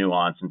within the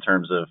nuance in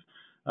terms of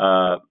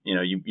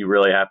you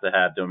really have to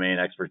have domain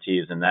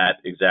expertise in that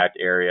exact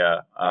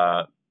area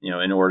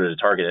in order to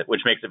target it,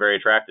 which makes it very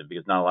attractive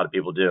because not a lot of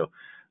people do.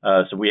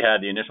 So we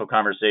had the initial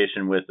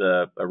conversation with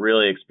a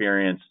really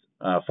experienced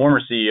former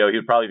CEO. He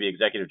would probably be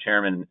executive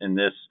chairman in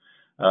this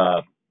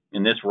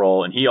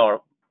role, and he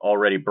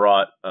already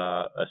brought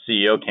a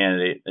CEO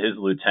candidate, his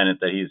lieutenant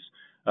that he's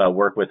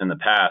worked with in the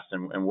past,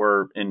 and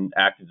we're in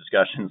active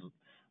discussions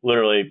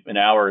literally an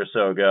hour or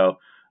so ago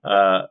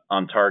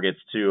on targets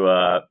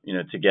to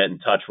get in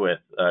touch with,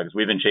 because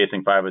we've been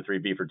chasing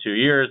 503B for 2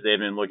 years. They've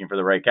been looking for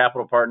the right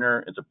capital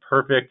partner. It's a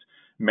perfect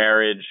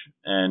marriage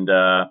and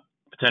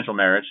potential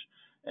marriage.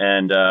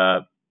 And,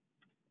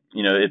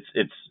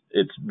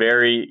 it's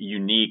very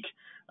unique,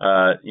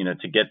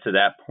 to get to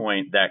that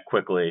point that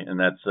quickly. And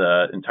that's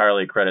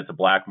entirely credit to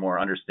Blackmore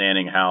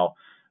understanding how,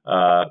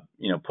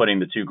 putting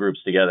the two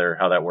groups together,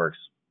 how that works.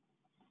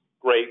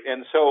 Great.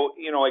 And so,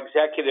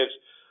 executives,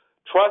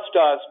 trust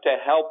us to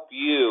help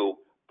you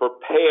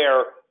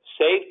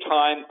save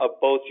time of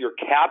both your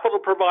capital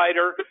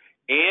provider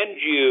and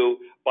you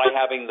by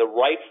having the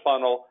right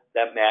funnel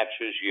that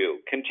matches you.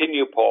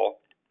 Continue, Paul.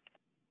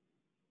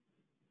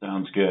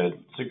 Sounds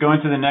good. So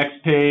going to the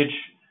next page.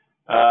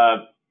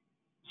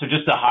 So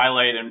just to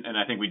highlight, and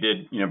I think we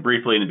did,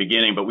 briefly in the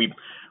beginning, but we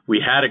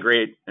had a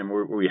great, and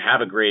we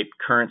have a great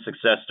current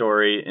success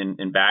story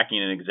in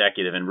backing an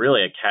executive, and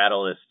really a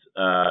catalyst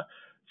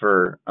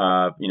for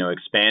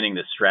expanding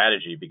this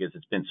strategy because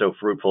it's been so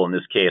fruitful in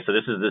this case. So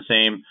this is the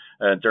same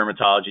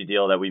dermatology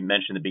deal that we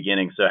mentioned in the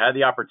beginning. So I had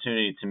the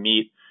opportunity to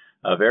meet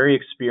a very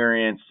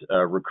experienced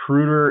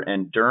recruiter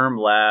and derm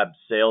lab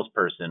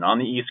salesperson on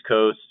the East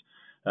Coast.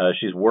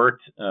 She's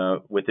worked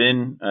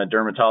within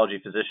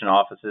dermatology physician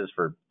offices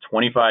for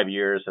 25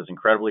 years, has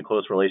incredibly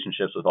close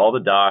relationships with all the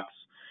docs.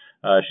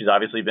 She's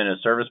obviously been a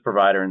service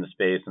provider in the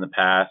space in the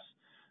past,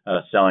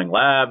 selling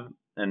lab,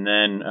 and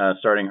then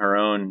starting her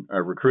own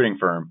recruiting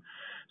firm.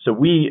 So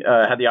we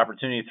had the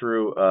opportunity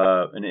through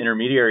an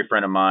intermediary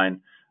friend of mine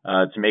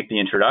to make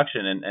the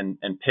introduction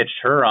and pitched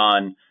her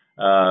on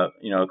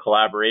a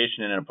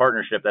collaboration and a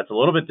partnership that's a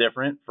little bit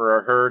different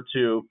for her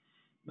to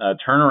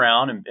turn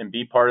around and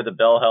be part of the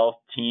Bell Health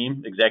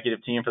team,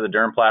 executive team for the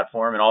Derm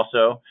platform, and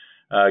also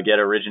get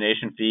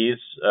origination fees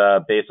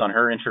based on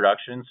her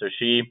introduction. So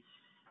she,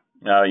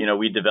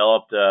 we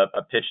developed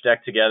a pitch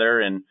deck together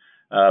and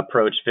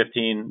approached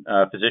 15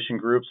 physician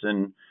groups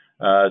and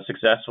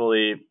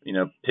successfully,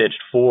 pitched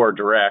 4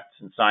 direct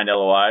and signed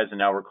LOIs, and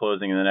now we're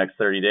closing in the next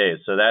 30 days.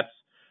 So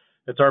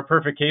that's our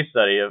perfect case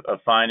study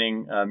of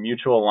finding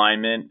mutual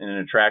alignment in an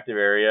attractive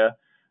area.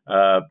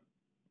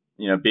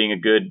 Being a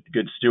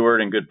good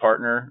steward and good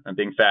partner, and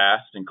being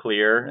fast and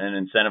clear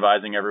and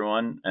incentivizing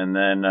everyone, and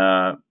then,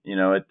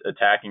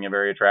 attacking a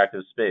very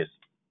attractive space.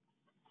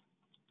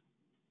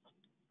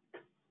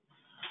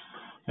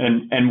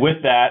 And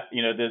with that,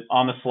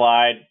 on the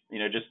slide,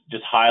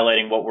 just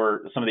highlighting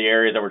some of the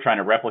areas that we're trying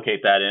to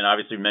replicate that in.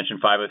 Obviously, we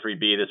mentioned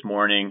 503B this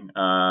morning.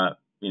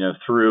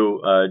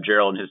 Through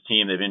Gerald and his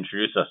team, they've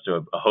introduced us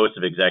to a host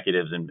of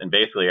executives in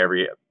basically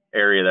every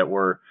area that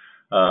we're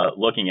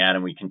looking at,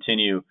 and we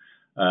continue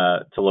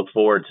to look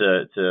forward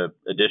to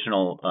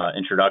additional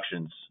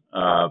introductions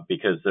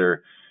because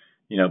they're,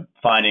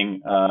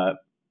 finding,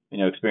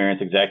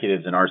 experienced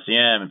executives in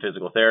RCM and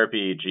physical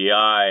therapy,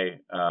 GI,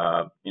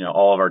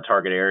 all of our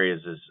target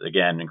areas is,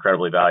 again,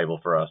 incredibly valuable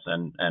for us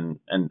and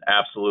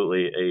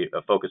absolutely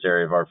a focus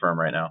area of our firm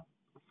right now.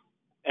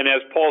 And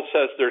as Paul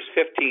says, there's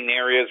 15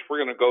 areas. We're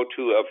going to go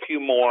to a few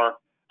more,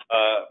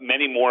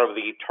 many more of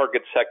the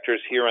target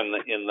sectors here in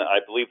the I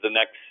believe the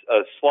next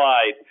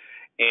slide.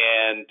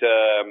 And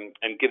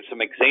give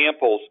some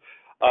examples.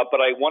 But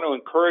I want to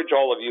encourage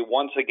all of you,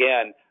 once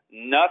again,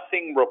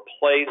 nothing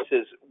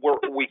replaces,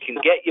 we can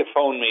get you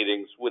phone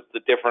meetings with the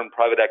different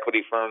private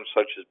equity firms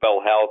such as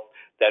Bell Health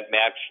that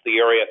match the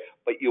area,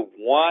 but you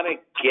want to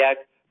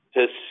get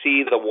to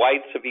see the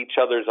whites of each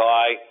other's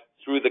eye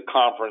through the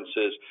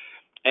conferences.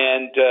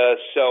 And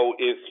so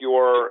if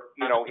you're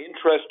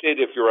interested,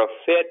 if you're a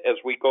fit as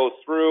we go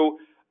through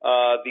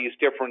these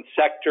different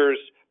sectors,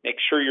 make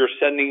sure you're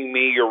sending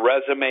me your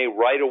resume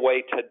right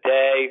away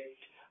today.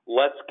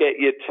 Let's get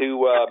you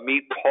to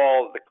meet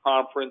Paul at the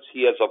conference.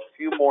 He has a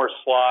few more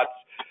slots,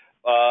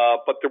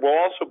 but there will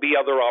also be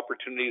other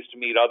opportunities to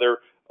meet other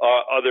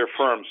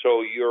firms.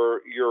 So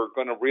you're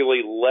going to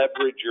really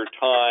leverage your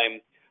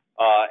time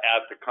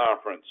at the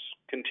conference.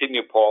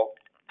 Continue, Paul.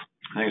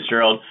 Thanks,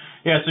 Gerald.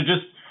 Yeah, so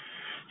just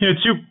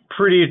two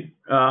pretty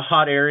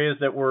hot areas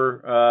that we're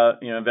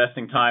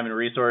investing time and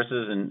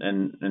resources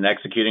and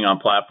executing on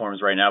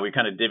platforms right now. We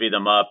kind of divvy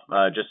them up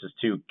just as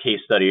two case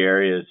study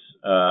areas.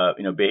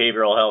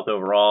 Behavioral health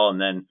overall,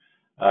 and then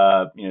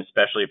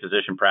especially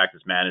physician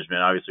practice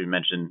management. Obviously, we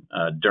mentioned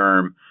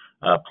derm,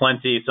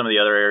 plenty. Some of the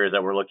other areas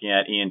that we're looking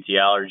at: ENT,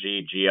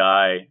 allergy,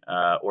 GI,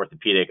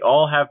 orthopedic,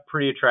 all have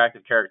pretty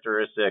attractive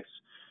characteristics,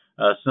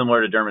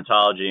 similar to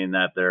dermatology in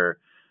that they're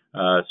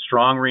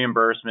strong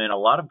reimbursement, a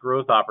lot of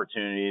growth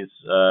opportunities,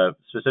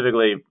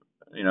 specifically,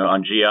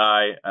 on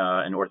GI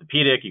and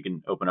orthopedic. You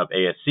can open up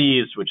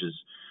ASCs, which is,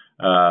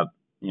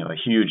 a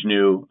huge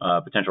new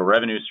potential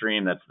revenue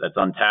stream that's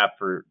untapped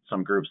for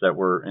some groups that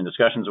we're in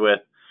discussions with.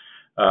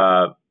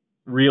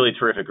 Really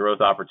terrific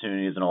growth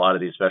opportunities in a lot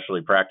of these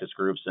specialty practice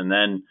groups, and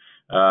then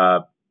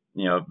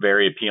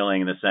very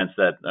appealing in the sense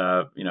that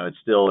it's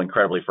still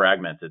incredibly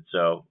fragmented.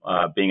 So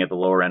being at the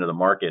lower end of the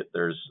market,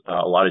 there's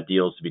a lot of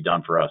deals to be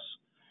done for us.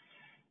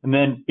 And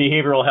then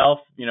behavioral health,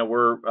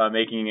 we're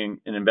making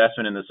an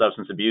investment in the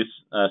substance abuse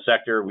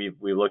sector. We've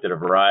looked at a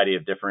variety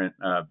of different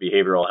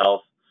behavioral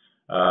health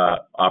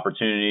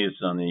opportunities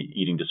on the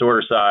eating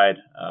disorder side,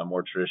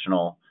 more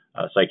traditional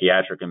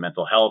psychiatric and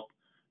mental health.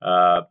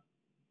 A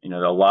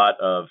lot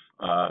of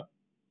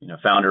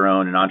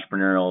founder-owned and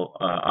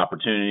entrepreneurial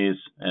opportunities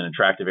and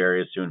attractive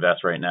areas to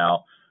invest right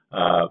now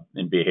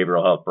in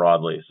behavioral health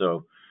broadly.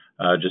 So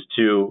just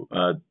two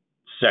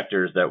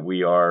sectors that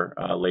we are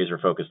laser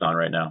focused on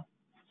right now.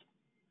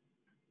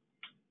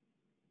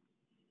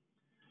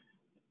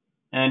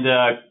 And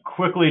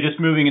quickly, just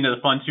moving into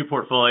the Fund 2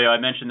 portfolio, I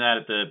mentioned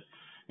that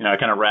I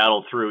kind of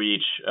rattled through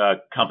each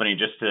company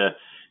just to,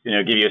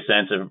 give you a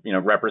sense of,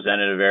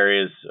 representative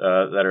areas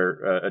that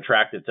are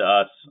attractive to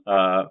us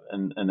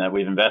and that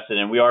we've invested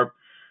in. We are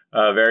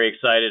very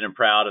excited and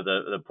proud of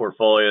the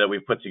portfolio that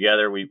we've put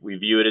together. We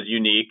view it as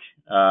unique.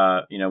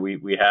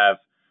 We have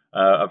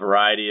a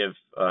variety of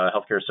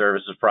healthcare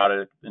services,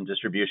 product and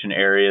distribution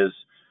areas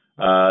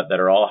that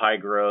are all high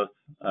growth.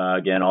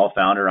 Again, all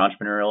founder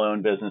entrepreneurial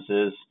owned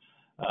businesses.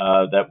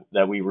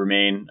 That we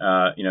remain,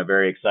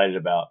 very excited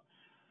about.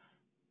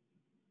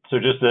 So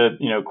just to,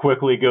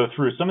 quickly go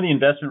through some of the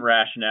investment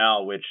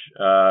rationale, which,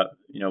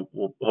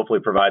 will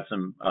hopefully provide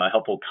some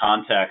helpful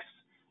context,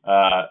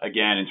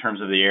 again, in terms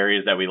of the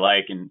areas that we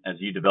like and as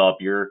you develop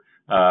your,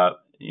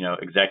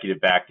 executive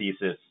back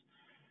thesis.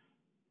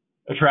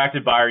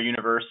 Attracted buyer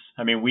universe.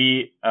 I mean,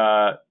 we,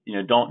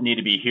 don't need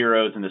to be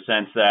heroes in the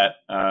sense that,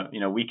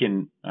 we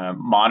can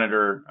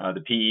monitor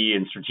the PE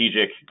and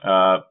strategic,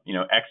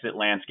 exit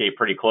landscape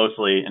pretty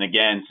closely. And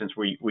again, since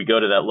we go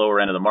to that lower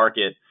end of the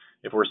market,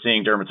 if we're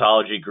seeing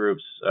dermatology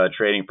groups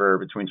trading for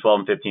between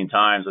 12 and 15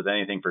 times with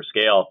anything for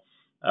scale,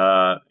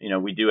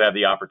 we do have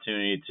the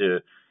opportunity to,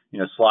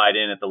 slide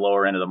in at the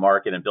lower end of the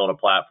market and build a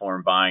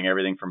platform buying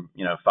everything from,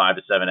 5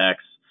 to 7x.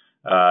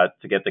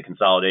 To get the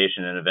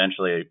consolidation and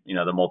eventually,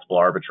 the multiple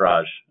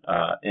arbitrage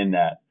in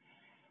that.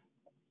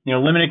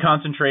 Limited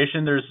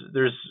concentration.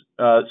 There's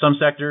some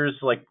sectors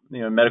like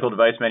medical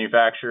device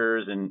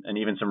manufacturers and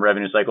even some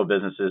revenue cycle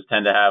businesses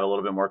tend to have a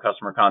little bit more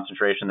customer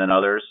concentration than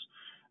others.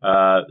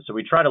 So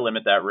we try to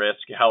limit that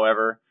risk.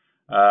 However,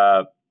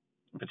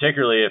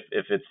 particularly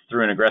if it's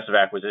through an aggressive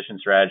acquisition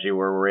strategy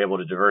where we're able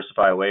to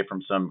diversify away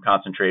from some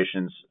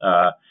concentrations,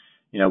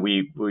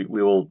 we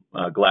will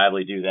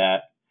gladly do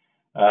that.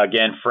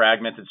 Again,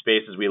 fragmented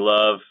spaces we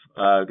love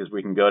because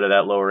we can go to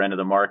that lower end of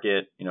the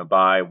market,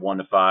 buy 1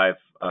 to 5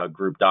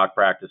 group doc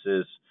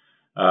practices,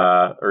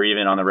 or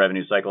even on the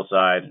revenue cycle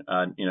side,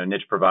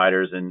 niche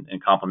providers in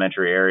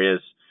complementary areas.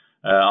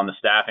 On the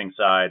staffing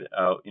side,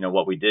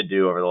 what we did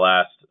do over the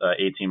last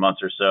 18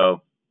 months or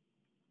so,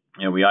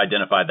 we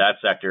identified that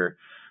sector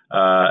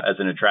as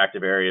an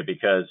attractive area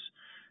because,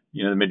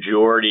 the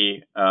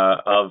majority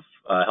of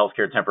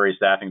healthcare temporary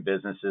staffing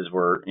businesses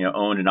were,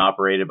 owned and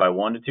operated by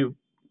 1 to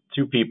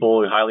 2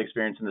 people highly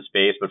experienced in the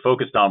space, but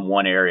focused on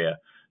one area.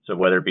 So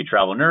whether it be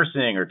travel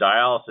nursing or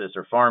dialysis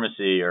or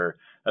pharmacy or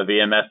a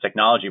VMS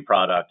technology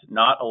product,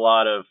 not a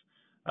lot of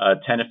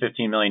 10 to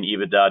 15 million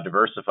EBITDA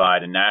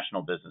diversified in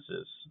national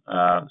businesses.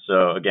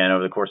 So again,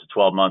 over the course of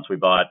 12 months, we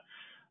bought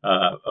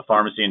a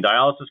pharmacy and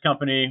dialysis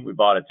company. We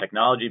bought a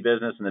technology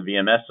business in the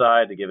VMS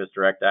side to give us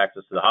direct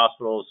access to the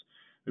hospitals.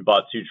 We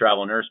bought 2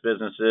 travel nurse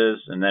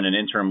businesses and then an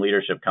interim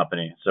leadership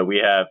company. So we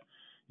have,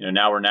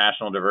 now we're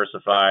national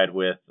diversified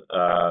with,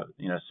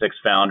 6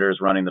 founders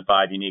running the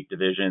 5 unique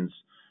divisions.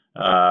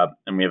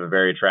 And we have a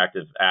very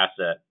attractive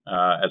asset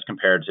as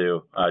compared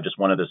to just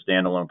one of the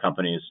standalone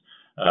companies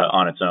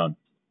on its own.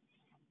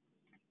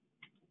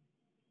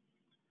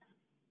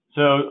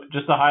 So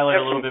just to highlight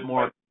a little bit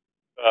more.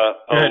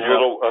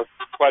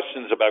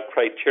 Questions about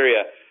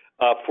criteria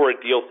for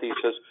a deal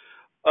thesis.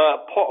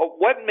 Paul,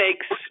 what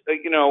makes,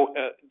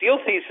 deal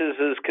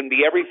theses can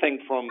be everything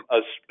from a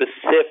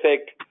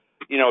specific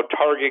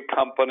target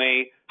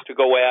company to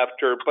go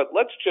after, but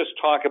let's just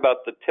talk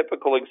about the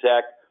typical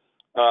exec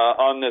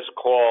on this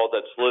call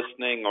that's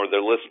listening, or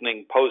they're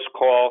listening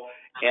post-call,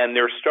 and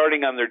they're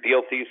starting on their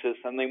deal thesis,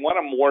 and they want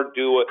to more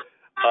do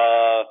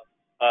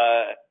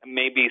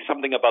maybe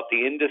something about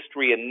the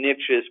industry and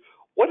niches,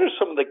 what are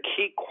some of the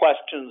key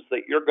questions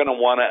that you're going to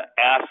want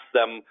to ask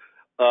them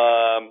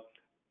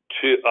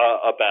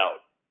about?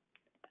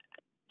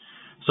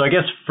 So I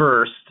guess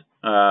first,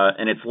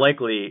 and it's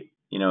likely,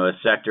 a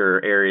sector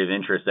or area of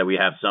interest that we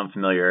have some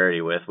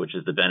familiarity with, which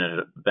is the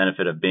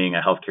benefit of being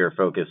a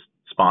healthcare-focused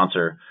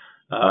sponsor,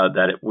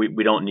 that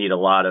we don't need a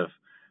lot of,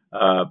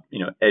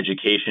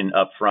 education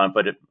up front,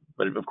 but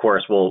of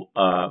course we'll,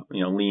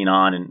 lean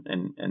on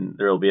and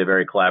there will be a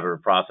very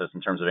collaborative process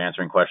in terms of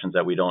answering questions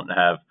that we don't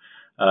have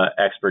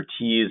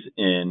expertise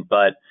in.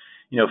 But,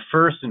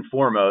 first and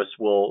foremost,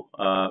 we'll,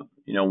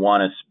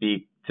 want to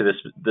speak to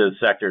the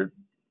sector,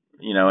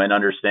 and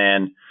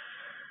understand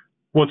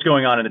what's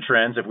going on in the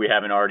trends, if we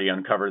haven't already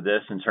uncovered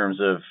this, in terms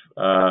of,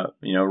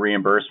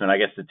 reimbursement. I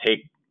guess to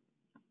take,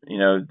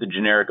 the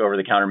generic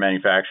over-the-counter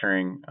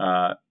manufacturing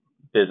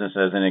business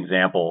as an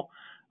example,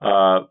 who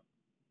are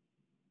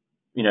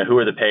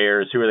the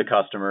payers, who are the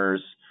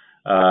customers,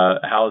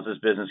 how is this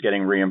business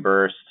getting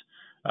reimbursed?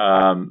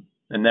 And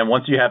then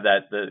once you have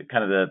that,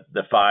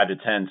 the 5 to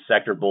 10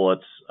 sector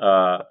bullets,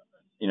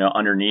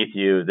 underneath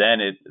you, then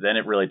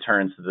it really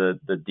turns to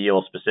the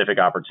deal specific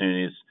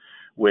opportunities,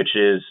 which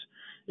is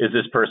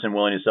this person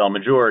willing to sell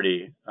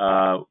majority?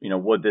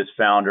 Would this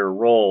founder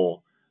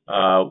roll?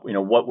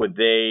 What would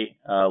they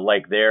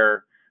like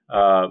their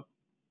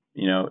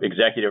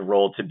executive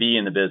role to be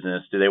in the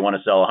business? Do they want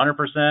to sell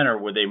 100%, or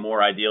would they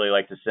more ideally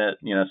like to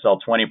sell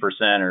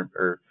 20%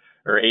 or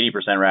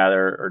 80%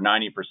 rather, or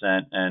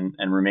 90%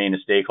 and remain a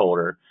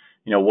stakeholder?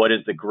 What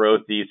is the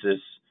growth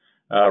thesis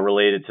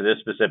related to this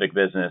specific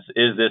business?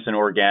 Is this an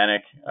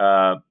organic,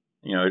 a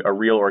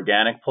real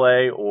organic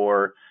play,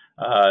 or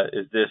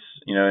is this,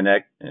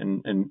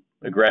 an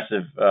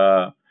aggressive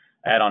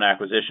add-on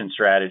acquisition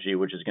strategy,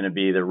 which is going to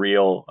be the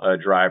real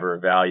driver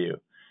of value?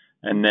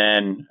 And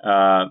then,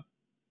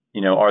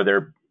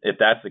 if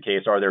that's the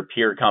case, are there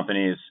peer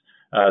companies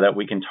that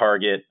we can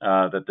target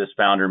that this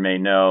founder may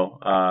know,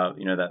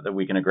 that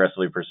we can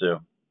aggressively pursue?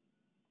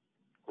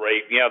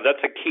 Great. Yeah,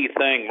 that's a key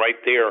thing right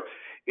there,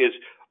 is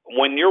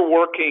when you're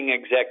working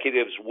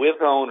executives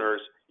with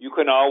owners, you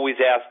can always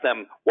ask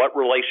them what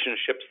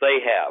relationships they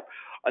have.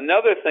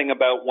 Another thing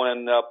about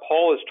when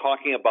Paul is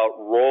talking about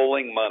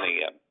rolling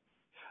money in,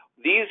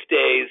 these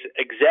days,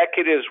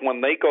 executives,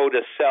 when they go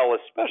to sell,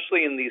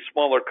 especially in these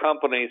smaller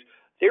companies,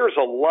 there's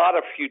a lot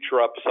of future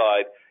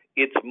upside.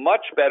 It's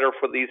much better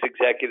for these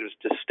executives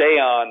to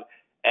stay on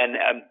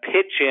and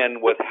pitch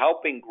in with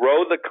helping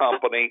grow the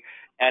company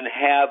and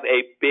have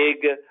a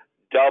big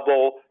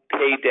double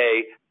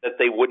payday that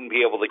they wouldn't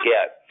be able to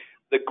get.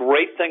 The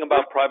great thing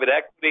about private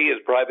equity is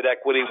private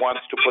equity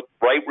wants to put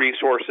the right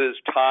resources,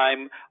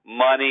 time,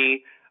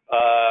 money,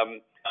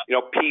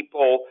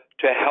 people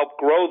to help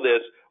grow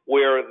this,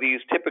 where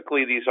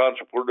typically these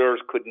entrepreneurs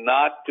could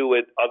not do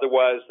it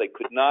otherwise. They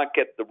could not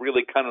get the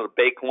really kind of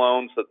bank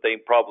loans that they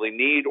probably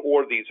need,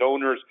 or these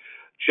owners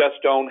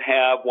just don't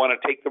want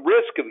to take the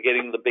risk of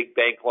getting the big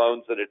bank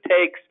loans that it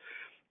takes.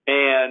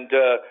 And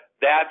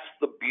that's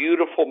the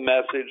beautiful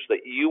message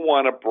that you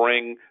want to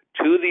bring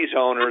to these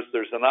owners.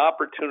 There's an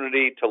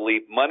opportunity to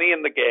leave money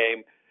in the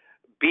game,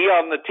 be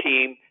on the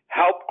team,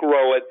 help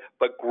grow it,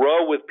 but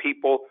grow with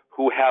people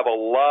who have a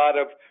lot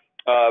of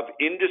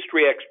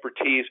industry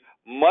expertise,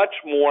 much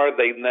more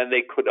than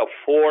they could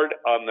afford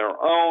on their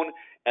own.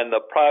 And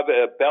the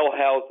private Bell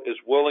Health is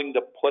willing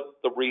to put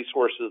the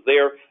resources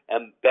there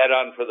and bet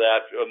on for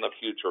that in the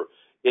future.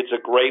 It's a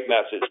great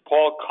message.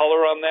 Paul,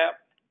 color on that?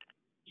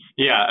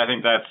 Yeah, I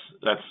think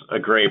that's a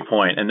great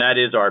point. And that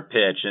is our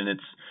pitch. And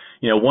it's,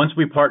 once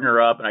we partner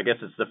up, and I guess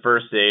it's the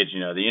first stage,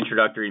 the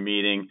introductory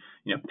meeting,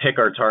 pick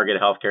our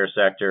target healthcare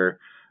sector,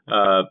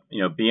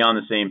 be on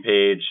the same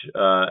page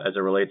as it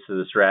relates to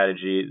the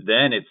strategy.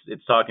 Then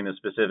it's talking the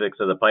specifics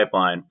of the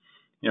pipeline.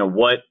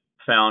 What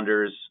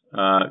founders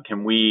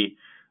can we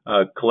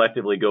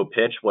collectively go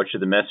pitch? What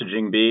should the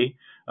messaging be?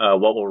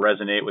 What will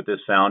resonate with this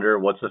founder?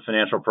 What's the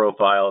financial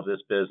profile of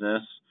this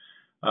business?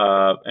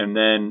 And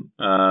then,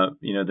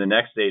 the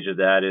next stage of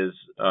that is,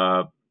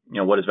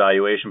 what does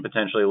valuation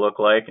potentially look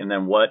like? And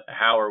then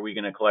how are we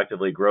going to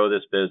collectively grow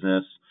this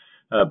business,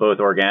 both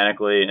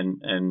organically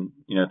and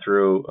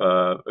through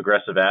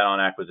aggressive add-on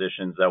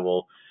acquisitions that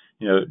will,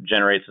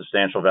 generate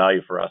substantial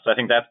value for us. So I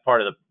think that's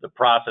part of the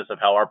process of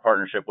how our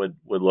partnership would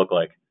look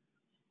like.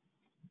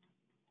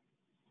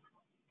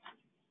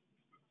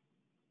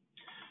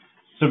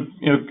 So,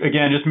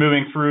 again, just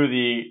moving through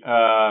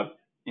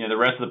the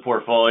rest of the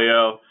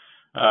portfolio.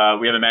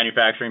 We have a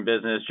manufacturing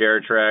business,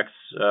 Geritrex,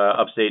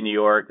 upstate New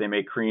York. They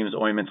make creams,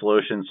 ointments,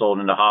 lotions sold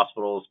into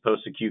hospitals,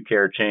 post-acute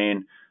care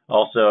chain,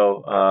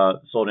 also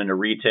sold into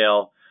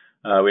retail.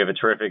 We have a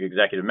terrific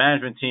executive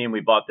management team. We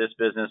bought this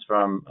business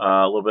from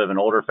a little bit of an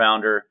older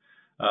founder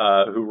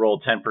who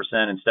rolled 10%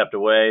 and stepped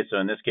away. So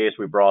in this case,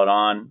 we brought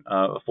on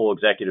a full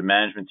executive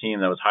management team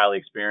that was highly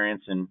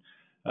experienced in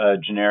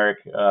generic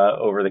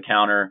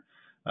over-the-counter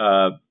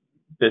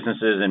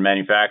businesses in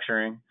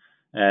manufacturing.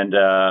 And,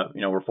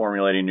 we're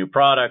formulating new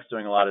products,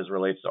 doing a lot as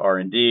relates to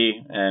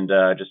R&D, and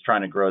just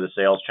trying to grow the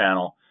sales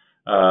channel,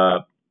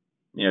 to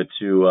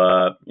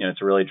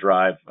really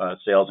drive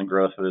sales and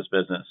growth for this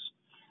business.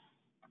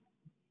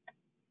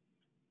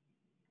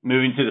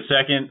 Moving to the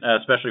second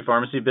specialty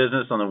pharmacy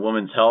business on the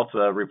women's health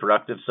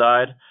reproductive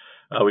side.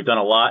 We've done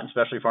a lot in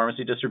specialty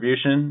pharmacy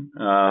distribution.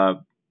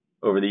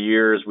 Over the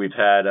years, we've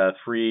had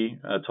 3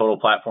 total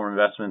platform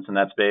investments in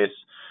that space.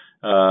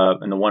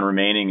 And the one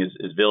remaining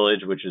is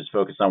Village, which is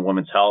focused on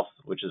women's health,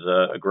 which is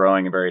a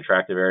growing and very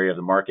attractive area of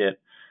the market.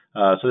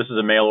 So this is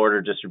a mail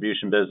order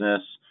distribution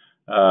business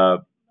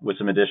with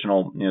some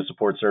additional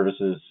support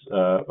services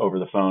over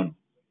the phone.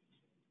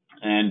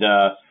 And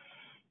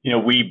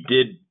we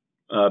did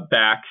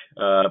back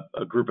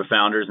a group of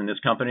founders in this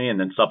company and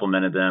then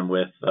supplemented them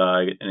with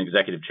an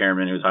executive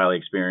chairman who's highly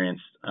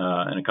experienced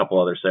and a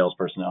couple other sales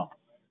personnel.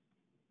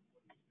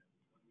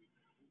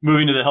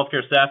 Moving to the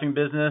healthcare staffing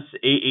business,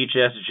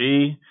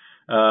 AHSG,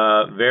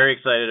 very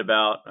excited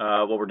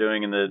about what we're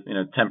doing in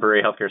the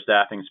temporary healthcare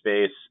staffing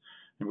space.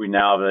 We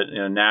now have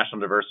a national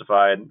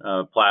diversified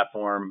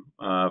platform,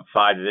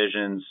 5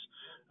 divisions,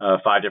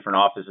 5 different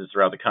offices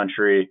throughout the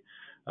country,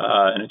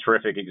 and a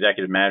terrific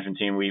executive management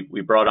team.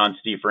 We brought on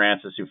Steve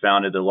Francis, who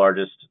founded the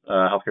largest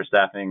healthcare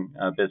staffing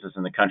business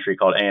in the country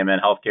called AMN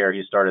Healthcare.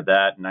 He started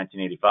that in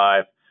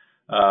 1985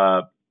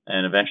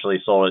 and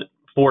eventually sold it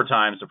 4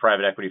 times to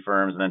private equity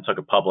firms and then took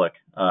it public.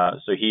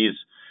 So he's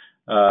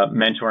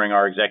mentoring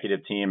our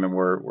executive team, and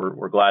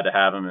we're glad to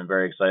have him and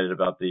very excited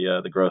about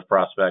the growth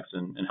prospects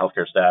in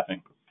healthcare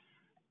staffing.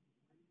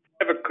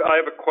 I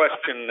have a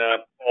question,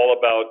 all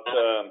about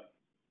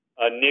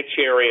a niche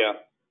area.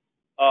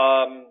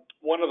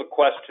 One of the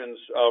questions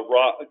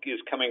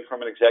is coming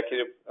from an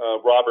executive,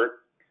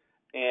 Robert,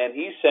 and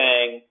he's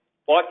saying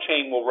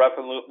blockchain will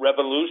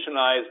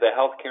revolutionize the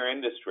healthcare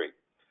industry.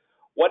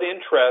 What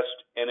interest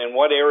and in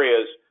what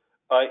areas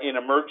in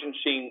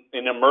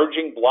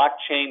emerging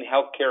blockchain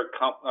healthcare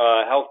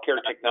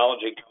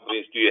technology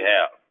companies do you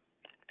have?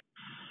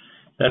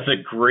 That's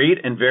a great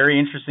and very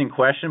interesting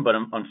question, but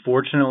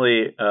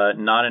unfortunately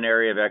not an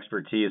area of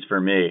expertise for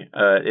me.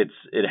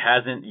 It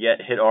hasn't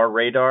yet hit our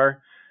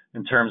radar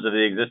in terms of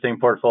the existing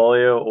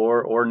portfolio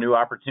or new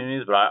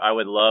opportunities, but I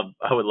would love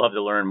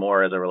to learn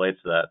more as it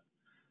relates to that.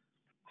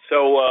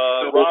 So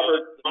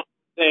Robert, the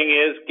thing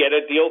is, get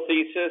a deal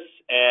thesis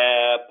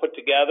put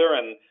together,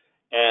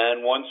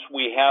 and once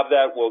we have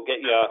that, we'll get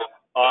you.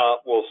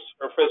 We'll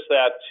surface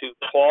that to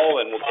Paul,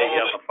 and we'll get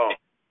you on the phone.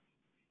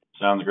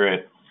 Sounds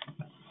great.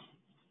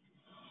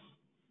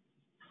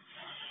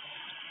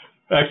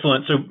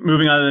 Excellent. So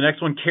moving on to the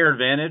next one, Care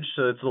Advantage.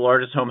 So it's the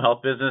largest home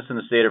health business in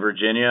the state of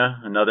Virginia,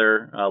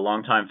 another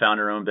longtime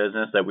founder-owned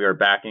business that we are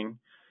backing,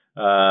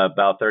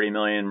 about $30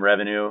 million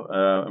revenue,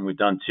 and we've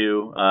done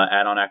 2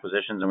 add-on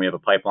acquisitions, and we have a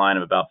pipeline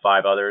of about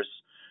 5 others.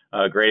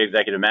 Great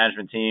executive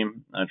management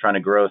team, trying to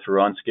grow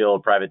through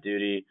unskilled private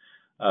duty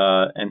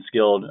and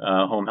skilled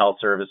home health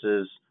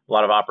services. A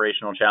lot of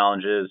operational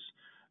challenges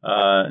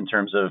in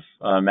terms of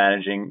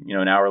managing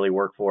an hourly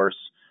workforce.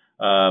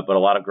 But a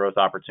lot of growth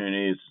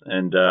opportunities,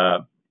 and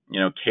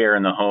care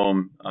in the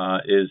home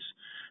is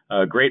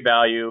great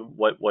value.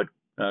 What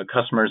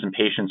customers and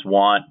patients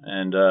want,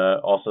 and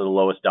also the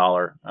lowest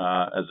dollar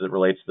as it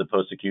relates to the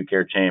post-acute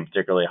care chain,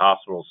 particularly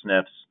hospitals,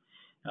 SNFs,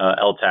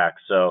 LTACs.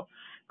 So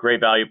great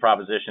value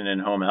proposition in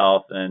home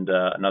health, and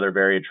another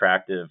very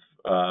attractive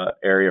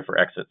area for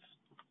exits.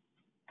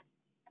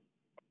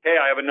 Okay,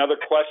 I have another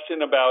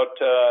question about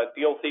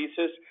deal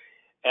thesis.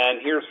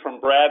 And here's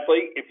from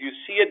Bradley. If you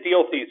see a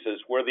deal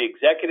thesis where the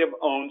executive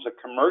owns a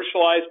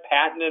commercialized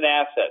patented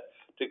asset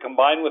to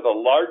combine with a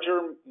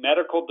larger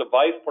medical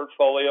device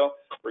portfolio,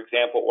 for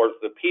example,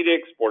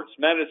 orthopedics, sports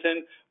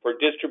medicine, for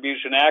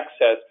distribution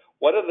access,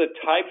 what are the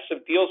types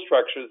of deal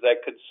structures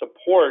that could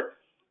support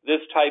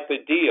this type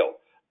of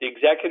deal? The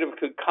executive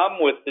could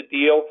come with the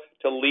deal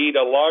to lead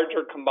a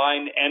larger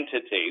combined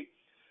entity.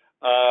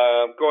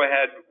 Go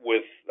ahead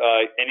with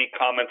any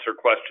comments or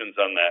questions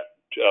on that.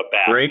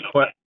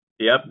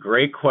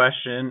 Great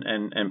question,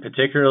 and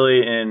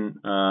particularly in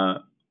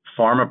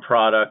pharma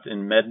product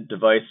and med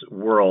device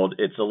world,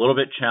 it's a little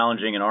bit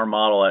challenging in our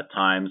model at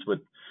times with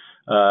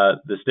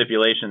the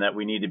stipulation that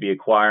we need to be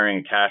acquiring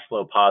a cash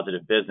flow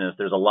positive business.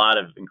 There's a lot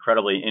of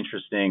incredibly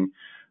interesting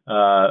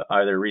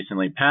either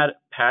recently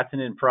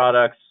patented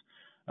products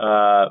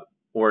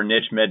or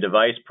niche med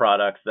device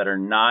products that are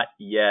not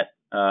yet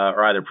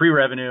or either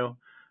pre-revenue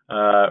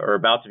or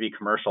about to be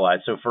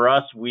commercialized. So for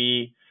us,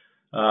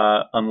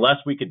 unless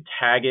we could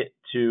tag it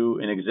to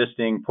an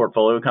existing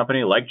portfolio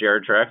company like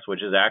Geritrex,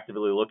 which is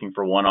actively looking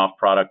for one-off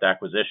product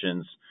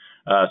acquisitions,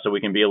 so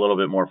we can be a little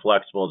bit more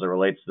flexible as it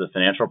relates to the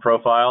financial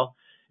profile,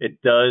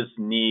 it does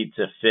need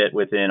to fit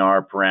within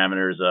our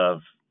parameters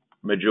of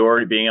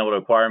majority, being able to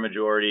acquire a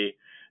majority,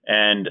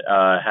 and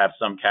have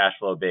some cash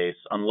flow base,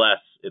 unless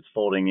it's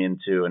folding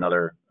into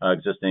another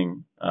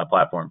existing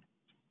platform.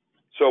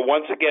 So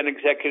once again,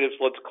 executives,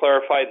 let's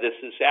clarify, this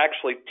is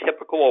actually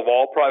typical of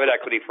all private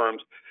equity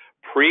firms.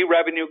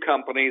 Pre-revenue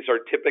companies are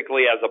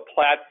typically as a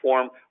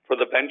platform for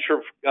the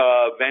venture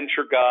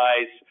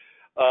guys.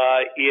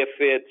 If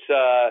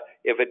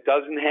it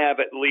doesn't have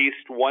at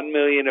least $1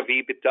 million of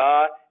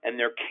EBITDA and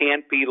there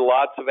can't be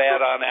lots of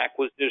add-on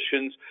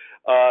acquisitions,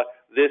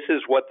 this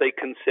is what they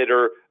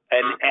consider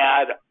an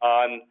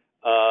add-on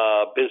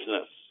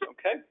business.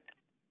 Okay.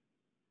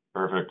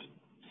 Perfect.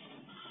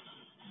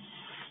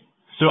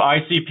 So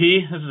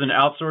ICP, this is an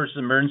outsourced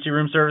emergency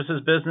room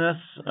services business.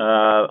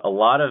 A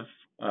lot of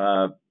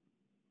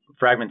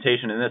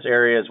fragmentation in this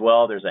area as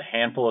well. There's a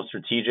handful of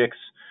strategics,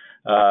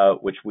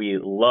 which we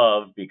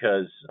love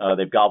because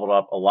they've gobbled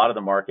up a lot of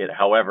the market.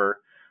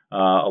 However,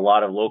 a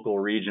lot of local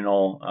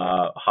regional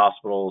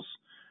hospitals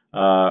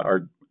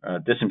are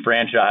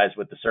disenfranchised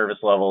with the service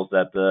levels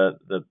that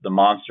the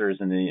monsters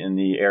in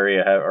the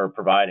area are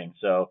providing.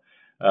 So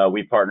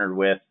we partnered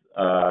with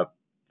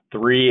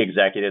 3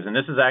 executives, and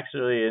this is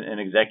actually an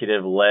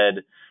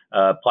executive-led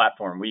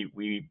platform.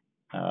 We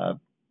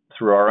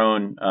through our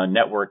own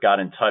network, got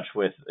in touch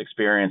with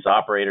experienced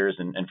operators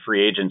and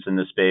free agents in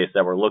this space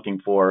that were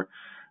looking for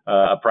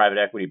a private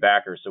equity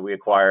backer. So we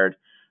acquired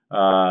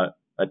a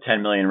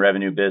 $10 million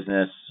revenue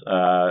business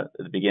at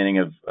the beginning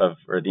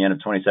or the end of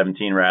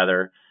 2017,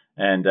 rather,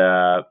 and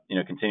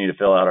continue to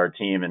fill out our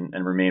team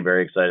and remain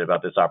very excited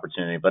about this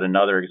opportunity. But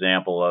another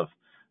example of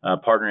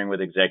partnering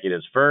with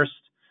executives first,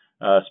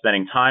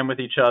 spending time with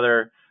each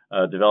other,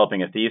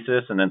 developing a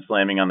thesis, and then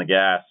slamming on the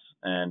gas.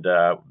 And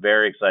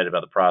very excited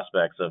about the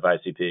prospects of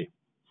ICP.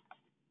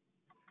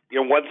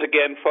 Once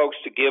again, folks,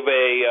 to give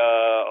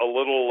a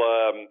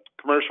little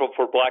commercial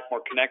for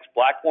Blackmore Connects.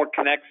 Blackmore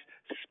Connects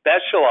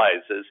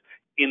specializes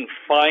in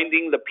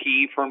finding the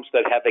PE firms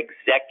that have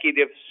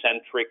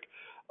executive-centric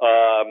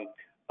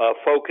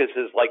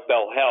focuses like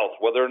Bell Health.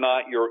 Whether or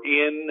not you're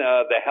in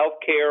the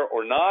healthcare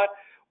or not,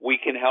 we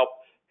can help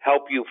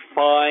you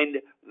find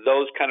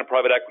those kind of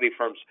private equity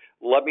firms.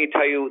 Let me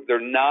tell you,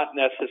 they're not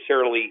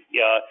necessarily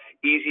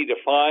easy to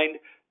find.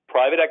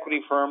 Private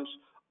equity firms,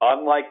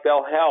 unlike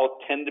Bell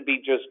Health, tend to be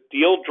just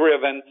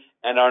deal-driven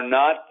and are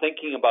not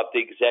thinking about the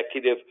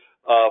executive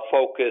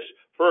focus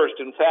first.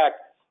 In fact,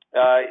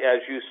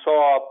 as you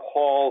saw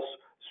Paul's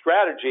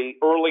strategy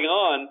early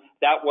on,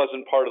 that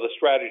wasn't part of the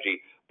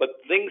strategy. But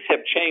things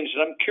have changed,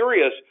 and I'm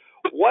curious,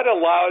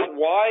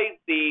 why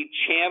the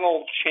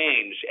channel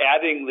changed,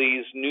 adding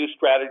these new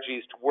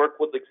strategies to work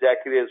with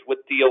executives, with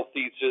deal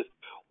thesis?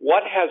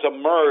 What has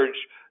emerged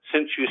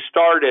since you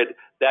started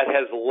that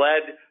has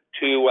led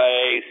to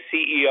a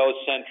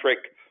CEO-centric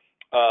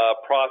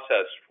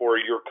process for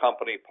your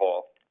company,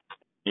 Paul?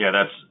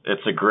 Yeah,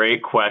 it's a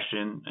great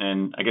question,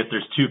 and I guess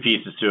there's 2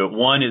 pieces to it.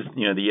 One is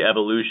the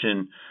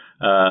evolution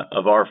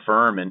of our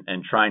firm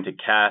and trying to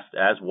cast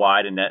as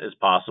wide a net as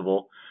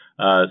possible.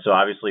 So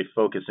obviously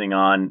focusing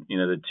on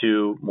the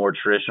 2 more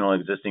traditional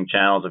existing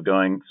channels of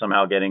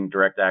somehow getting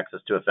direct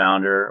access to a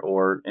founder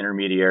or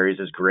intermediaries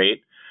is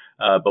great,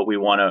 but we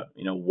want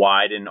to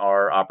widen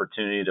our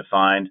opportunity to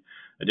find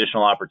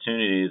additional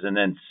opportunities. And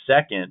then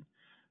second,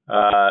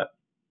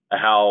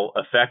 how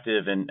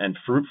effective and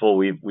fruitful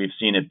we've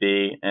seen it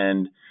be,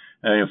 and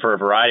for a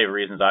variety of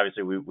reasons.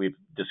 Obviously, we've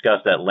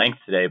discussed at length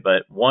today,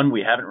 but one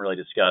we haven't really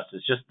discussed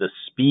is just the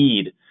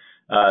speed,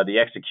 the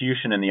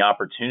execution, and the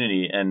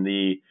opportunity, and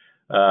the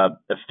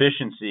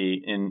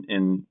efficiency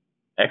in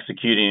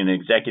executing an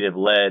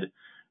executive-led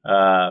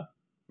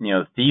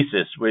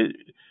thesis.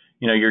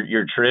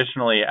 You're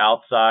traditionally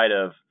outside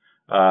of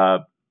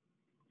a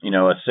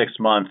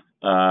 6-month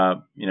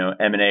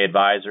M&A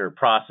advisor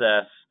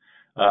process.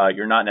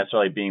 You're not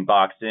necessarily being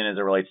boxed in as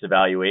it relates to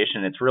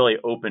valuation. It's really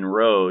open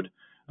road.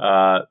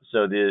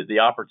 So the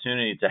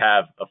opportunity to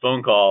have a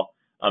phone call,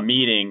 a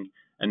meeting,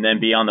 and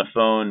then be on the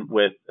phone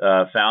with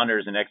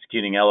founders and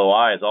executing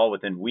LOIs all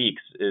within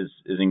weeks is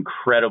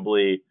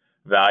incredibly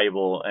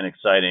valuable and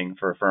exciting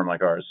for a firm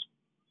like ours.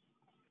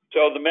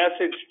 So the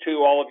message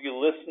to all of you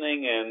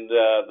listening and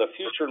the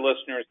future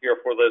listeners here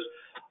for this: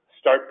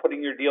 start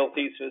putting your deal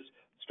thesis,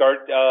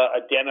 start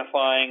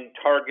identifying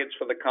targets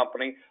for the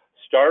company,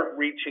 start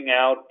reaching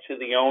out to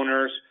the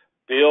owners,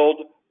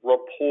 build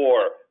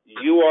rapport.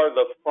 You are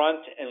the front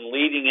and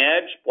leading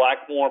edge.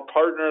 Blackmore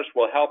Partners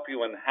will help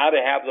you in how to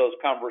have those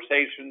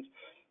conversations.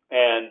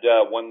 And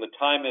when the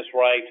time is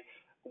right,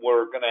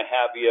 we're going to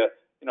have you,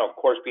 of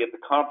course, be at the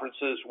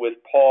conferences with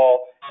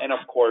Paul and, of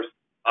course,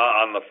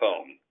 on the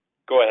phone.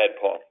 Go ahead,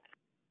 Paul.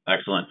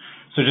 Excellent.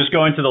 So just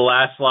going to the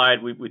last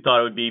slide, we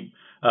thought it would be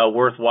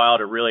worthwhile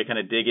to really kind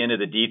of dig into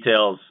the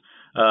details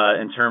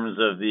in terms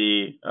of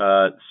the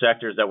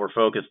sectors that we're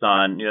focused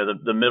on.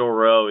 The middle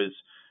row is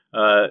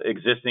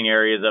existing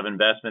areas of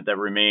investment that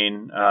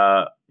remain,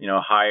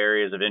 high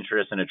areas of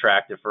interest and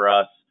attractive for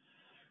us: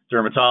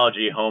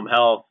 dermatology, home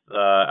health,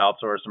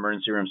 outsourced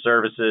emergency room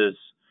services,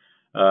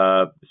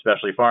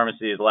 especially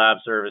pharmacies, lab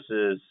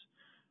services,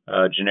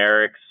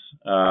 generics,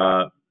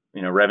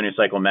 revenue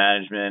cycle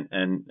management,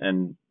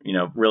 and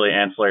really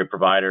ancillary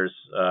providers,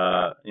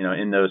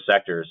 in those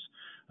sectors.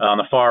 On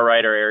the far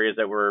right are areas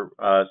that we're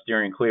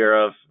steering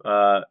clear of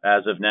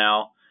as of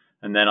now.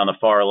 And then on the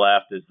far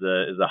left is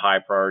the high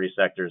priority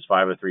sectors: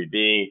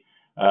 503B,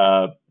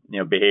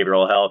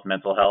 behavioral health,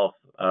 mental health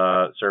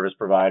service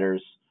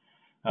providers,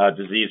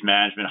 disease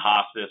management,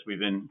 hospice. We've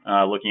been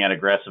looking at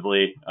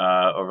aggressively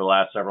over the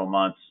last several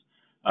months.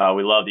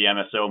 We love the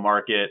MSO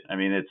market. I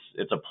mean,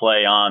 it's a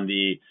play on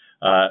the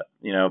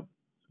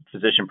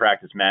physician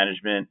practice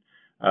management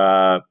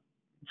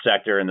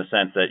sector, in the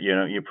sense that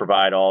you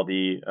provide all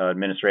the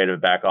administrative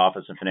back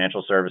office and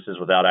financial services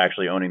without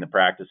actually owning the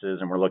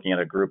practices. And we're looking at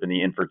a group in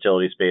the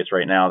infertility space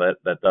right now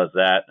that does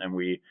that, and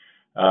we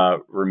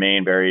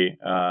remain very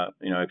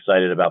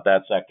excited about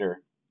that sector.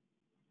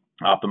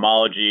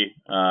 Ophthalmology,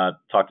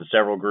 talked to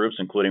several groups,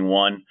 including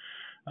one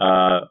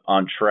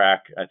on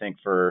track, I think,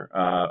 for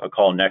a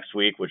call next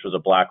week, which was a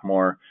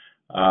Blackmore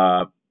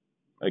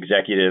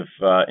executive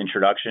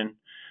introduction,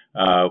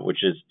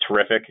 which is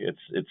terrific.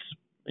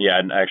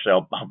 And actually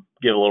I'll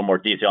give a little more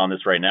detail on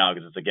this right now,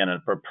 because it's, again, a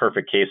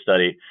perfect case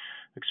study.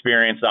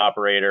 Experienced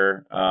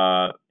operator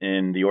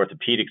in the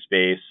orthopedic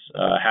space,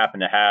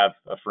 happened to have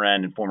a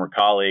friend and former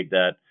colleague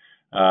that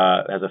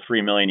has a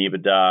 $3 million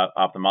EBITDA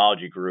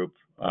ophthalmology group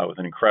with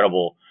an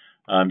incredible,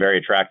 very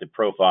attractive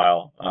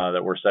profile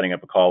that we're setting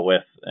up a call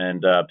with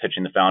and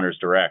pitching the founders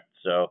direct.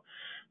 So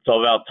it's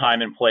all about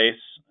time and place,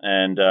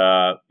 and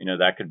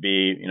that could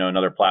be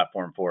another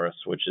platform for us,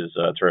 which is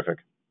terrific.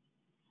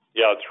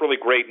 Yeah, it's really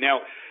great.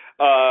 Now,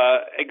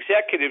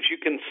 executives, you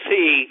can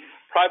see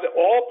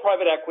all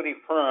private equity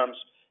firms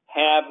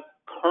have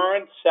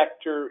current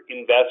sector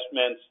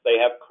investments. They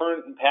have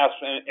current and past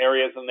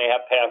areas, and they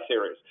have past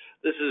areas.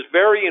 This is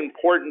very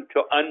important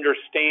to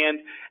understand,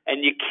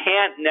 and you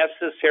can't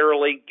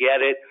necessarily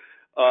get it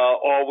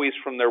always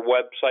from their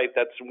website.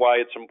 That's why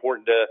it's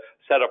important to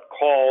set up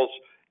calls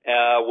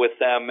with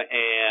them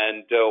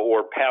and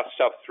or pass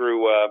stuff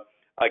through,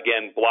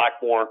 again,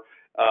 Blackmore,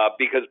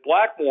 because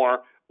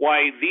Blackmore,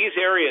 why these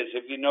areas,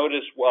 if you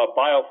notice,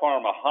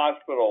 biopharma,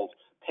 hospitals,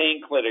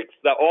 pain clinics,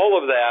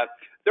 all of that,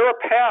 they're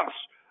a pass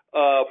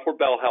for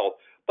Bell Health.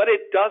 But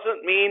it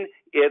doesn't mean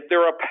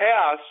they're a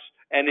pass,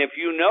 and if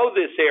you know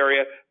this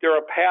area, they're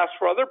a pass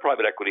for other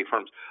private equity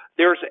firms.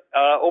 There's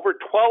over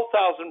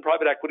 12,000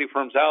 private equity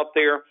firms out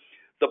there.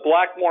 The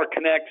Blackmore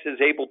Connects is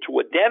able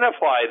to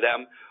identify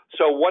them.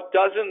 So what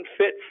doesn't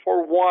fit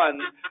for one,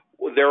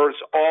 there's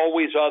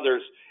always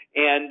others.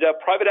 And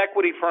private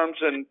equity firms,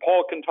 and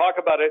Paul can talk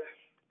about it,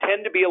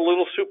 tend to be a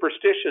little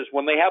superstitious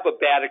when they have a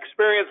bad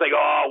experience, like,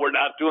 oh, we're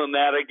not doing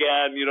that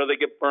again. They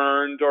get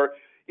burned, or,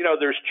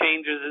 there's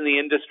changes in the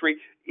industry.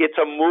 It's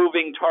a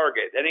moving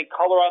target. Any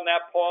color on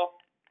that, Paul?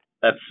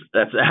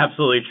 That's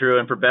absolutely true.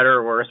 And for better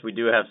or worse, we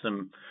do have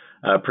some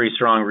pretty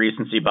strong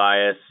recency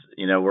bias.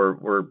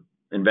 We're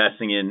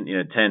investing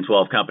in 10,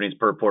 12 companies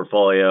per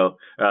portfolio,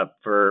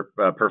 per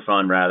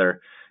fund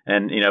rather.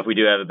 And if we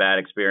do have a bad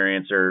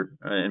experience, or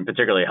in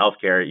particularly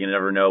healthcare, you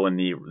never know when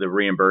the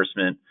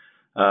reimbursement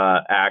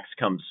axe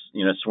comes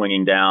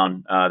swinging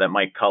down, that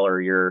might color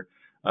your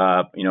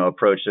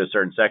approach to a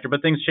certain sector.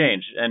 But things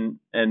change, and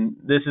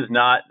this is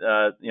not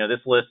this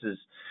list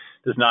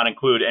does not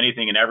include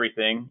anything and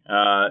everything.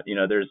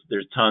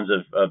 There's tons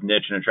of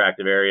niche and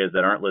attractive areas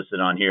that aren't listed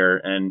on here,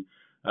 and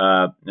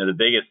the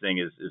biggest thing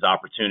is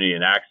opportunity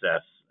and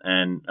access.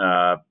 And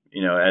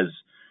as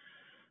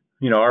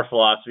our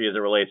philosophy as it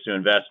relates to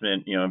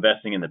investment,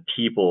 investing in the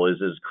people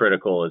is as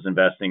critical as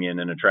investing in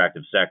an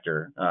attractive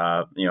sector.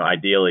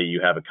 Ideally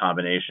you have a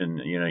combination,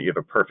 you have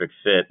a perfect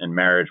fit and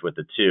marriage with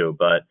the two.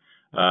 But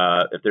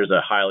if there's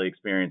a highly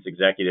experienced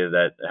executive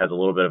that has a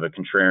little bit of a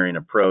contrarian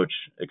approach,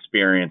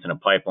 experience, and a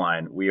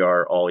pipeline, we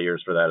are all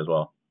ears for that as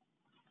well.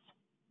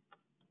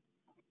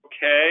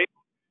 Okay.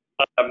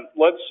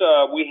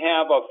 We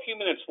have a few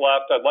minutes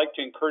left. I'd like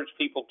to encourage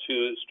people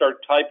to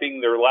start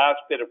typing their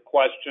last bit of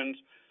questions.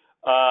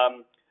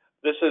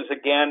 This is,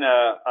 again,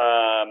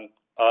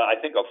 I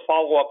think a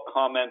follow-up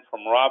comment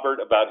from Robert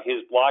about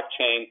his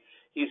blockchain.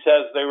 He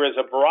says there is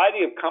a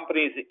variety of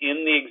companies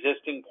in the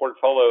existing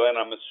portfolio, and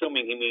I'm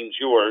assuming he means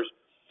yours.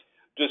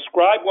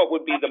 Describe what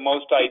would be the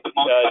most ideal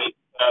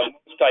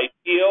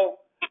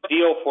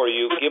deal for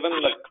you, given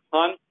the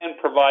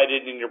content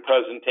provided in your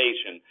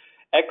presentation.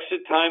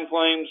 Exit time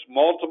frames,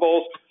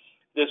 multiples.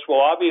 This will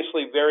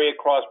obviously vary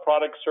across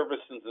product,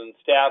 services, and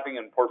staffing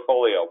and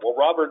portfolio. Well,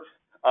 Robert,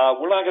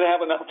 we're not going to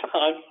have enough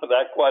time for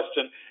that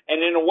question.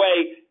 And in a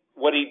way,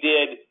 what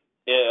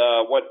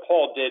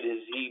Paul did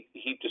is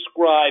he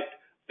described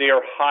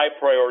their high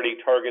priority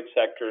target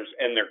sectors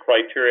and their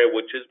criteria,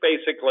 which is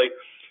basically,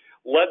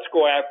 let's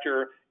go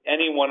after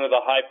any one of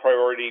the high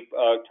priority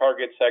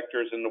target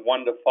sectors in the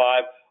 1 to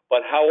 5.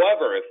 But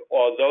however, if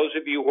those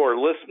of you who are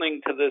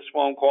listening to this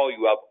phone call,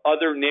 you have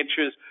other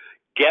niches,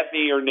 get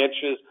me your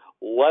niches.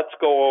 Let's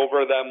go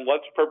over them.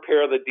 Let's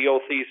prepare the deal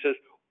thesis.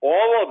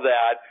 All of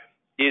that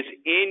is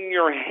in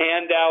your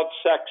handout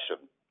section.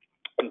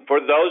 And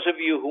for those of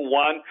you who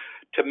want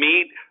to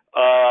meet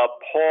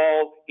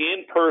Paul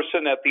in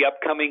person at the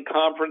upcoming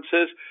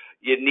conferences,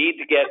 you need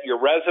to get your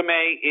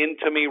resume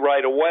into me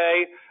right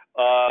away.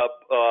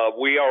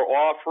 We are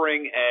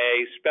offering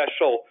a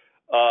special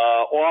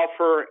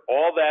offer.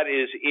 All that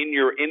is in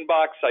your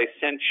inbox. I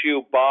sent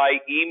you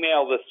by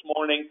email this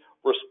morning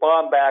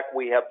respond back.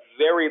 We have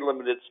very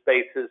limited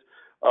spaces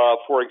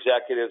for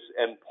executives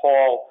and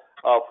Paul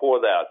for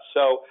that.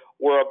 So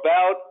we're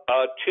about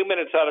 2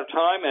 minutes out of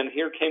time, and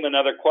here came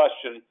another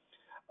question.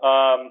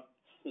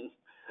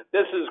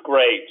 This is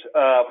great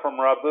from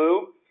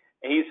Rabu.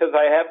 He says,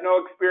 I have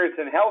no experience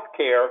in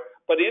healthcare,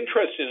 but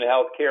interest in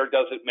healthcare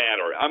doesn't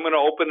matter. I'm going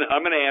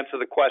to answer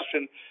the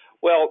question.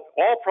 Well,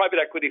 all private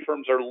equity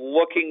firms are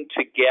looking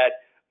to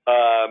get,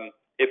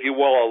 if you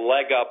will, a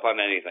leg up on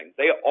anything.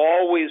 They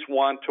always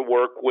want to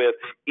work with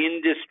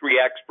industry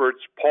experts.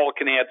 Paul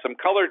can add some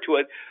color to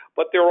it,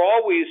 but there are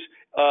always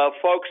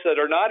folks that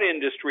are not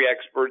industry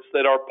experts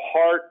that are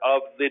part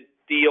of the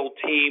deal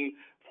team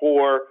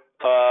for,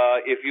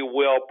 if you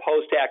will,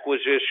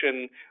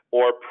 post-acquisition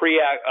or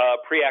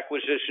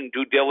pre-acquisition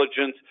due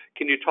diligence.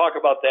 Can you talk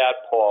about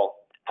that, Paul?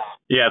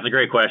 Yeah, it's a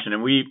great question.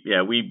 And we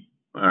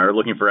are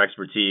looking for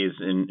expertise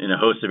in a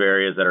host of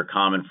areas that are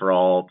common for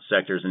all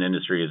sectors and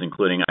industries,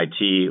 including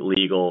IT,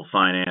 legal,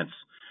 finance,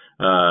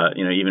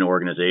 even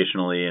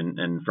organizationally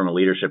and from a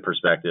leadership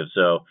perspective.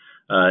 So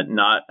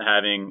not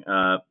having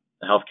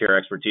healthcare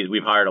expertise,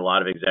 we've hired a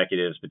lot of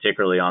executives,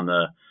 particularly on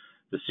the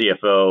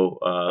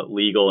CFO,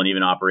 legal, and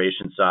even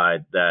operations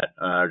side that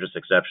are just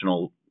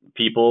exceptional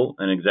people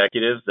and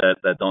executives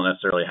that don't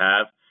necessarily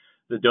have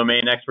the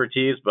domain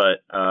expertise,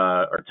 but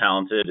are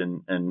talented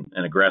and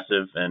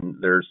aggressive,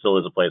 and there still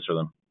is a place for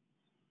them.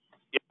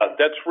 Yeah,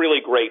 that's really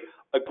great.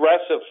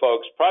 Aggressive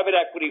folks. Private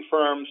equity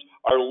firms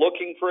are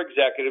looking for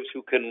executives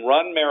who can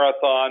run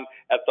marathon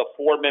at the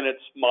 4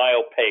 minutes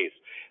mile pace.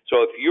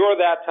 So if you're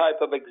that type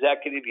of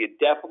executive, you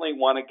definitely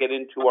want to get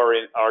into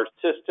our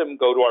system.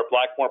 Go to our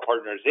Blackmore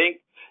Partners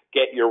Inc.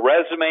 Get your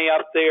resume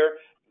up there.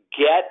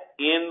 Get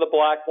in the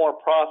Blackmore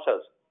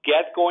process.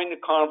 Get going to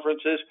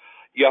conferences.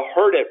 You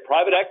heard it.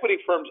 Private equity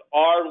firms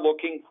are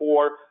looking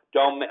for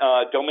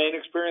domain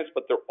experience,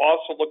 but they're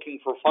also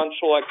looking for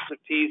functional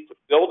expertise to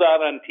build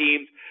out on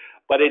teams.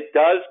 But it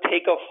does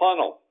take a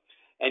funnel.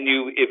 And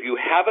if you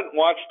haven't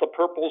watched the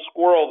Purple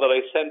Squirrel that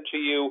I sent to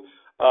you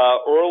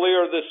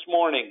earlier this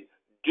morning,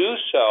 do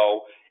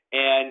so.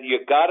 And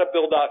you got to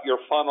build out your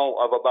funnel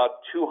of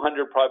about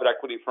 200 private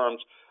equity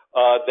firms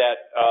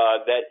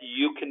that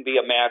you can be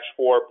a match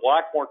for.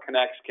 Blackmore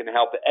Connects can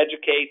help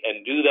educate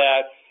and do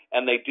that.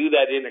 And they do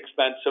that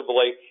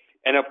inexpensively.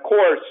 And, of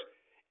course,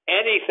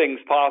 anything's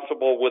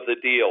possible with a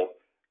deal.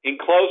 In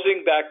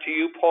closing, back to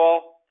you,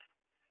 Paul.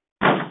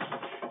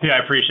 Yeah,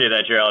 I appreciate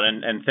that, Gerald.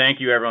 And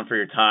thank you, everyone, for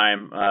your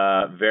time.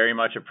 Very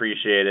much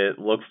appreciate it.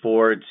 Look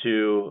forward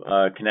to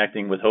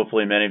connecting with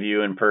hopefully many of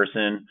you in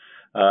person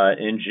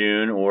in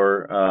June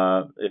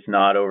or, if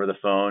not, over the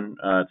phone.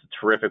 It's a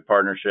terrific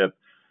partnership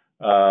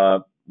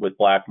with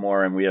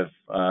Blackmore, and we have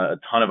a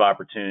ton of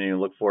opportunity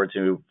and look forward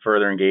to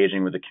further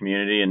engaging with the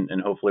community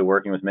and hopefully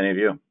working with many of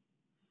you.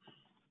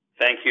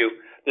 Thank you.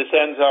 This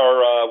ends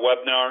our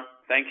webinar.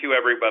 Thank you,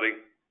 everybody.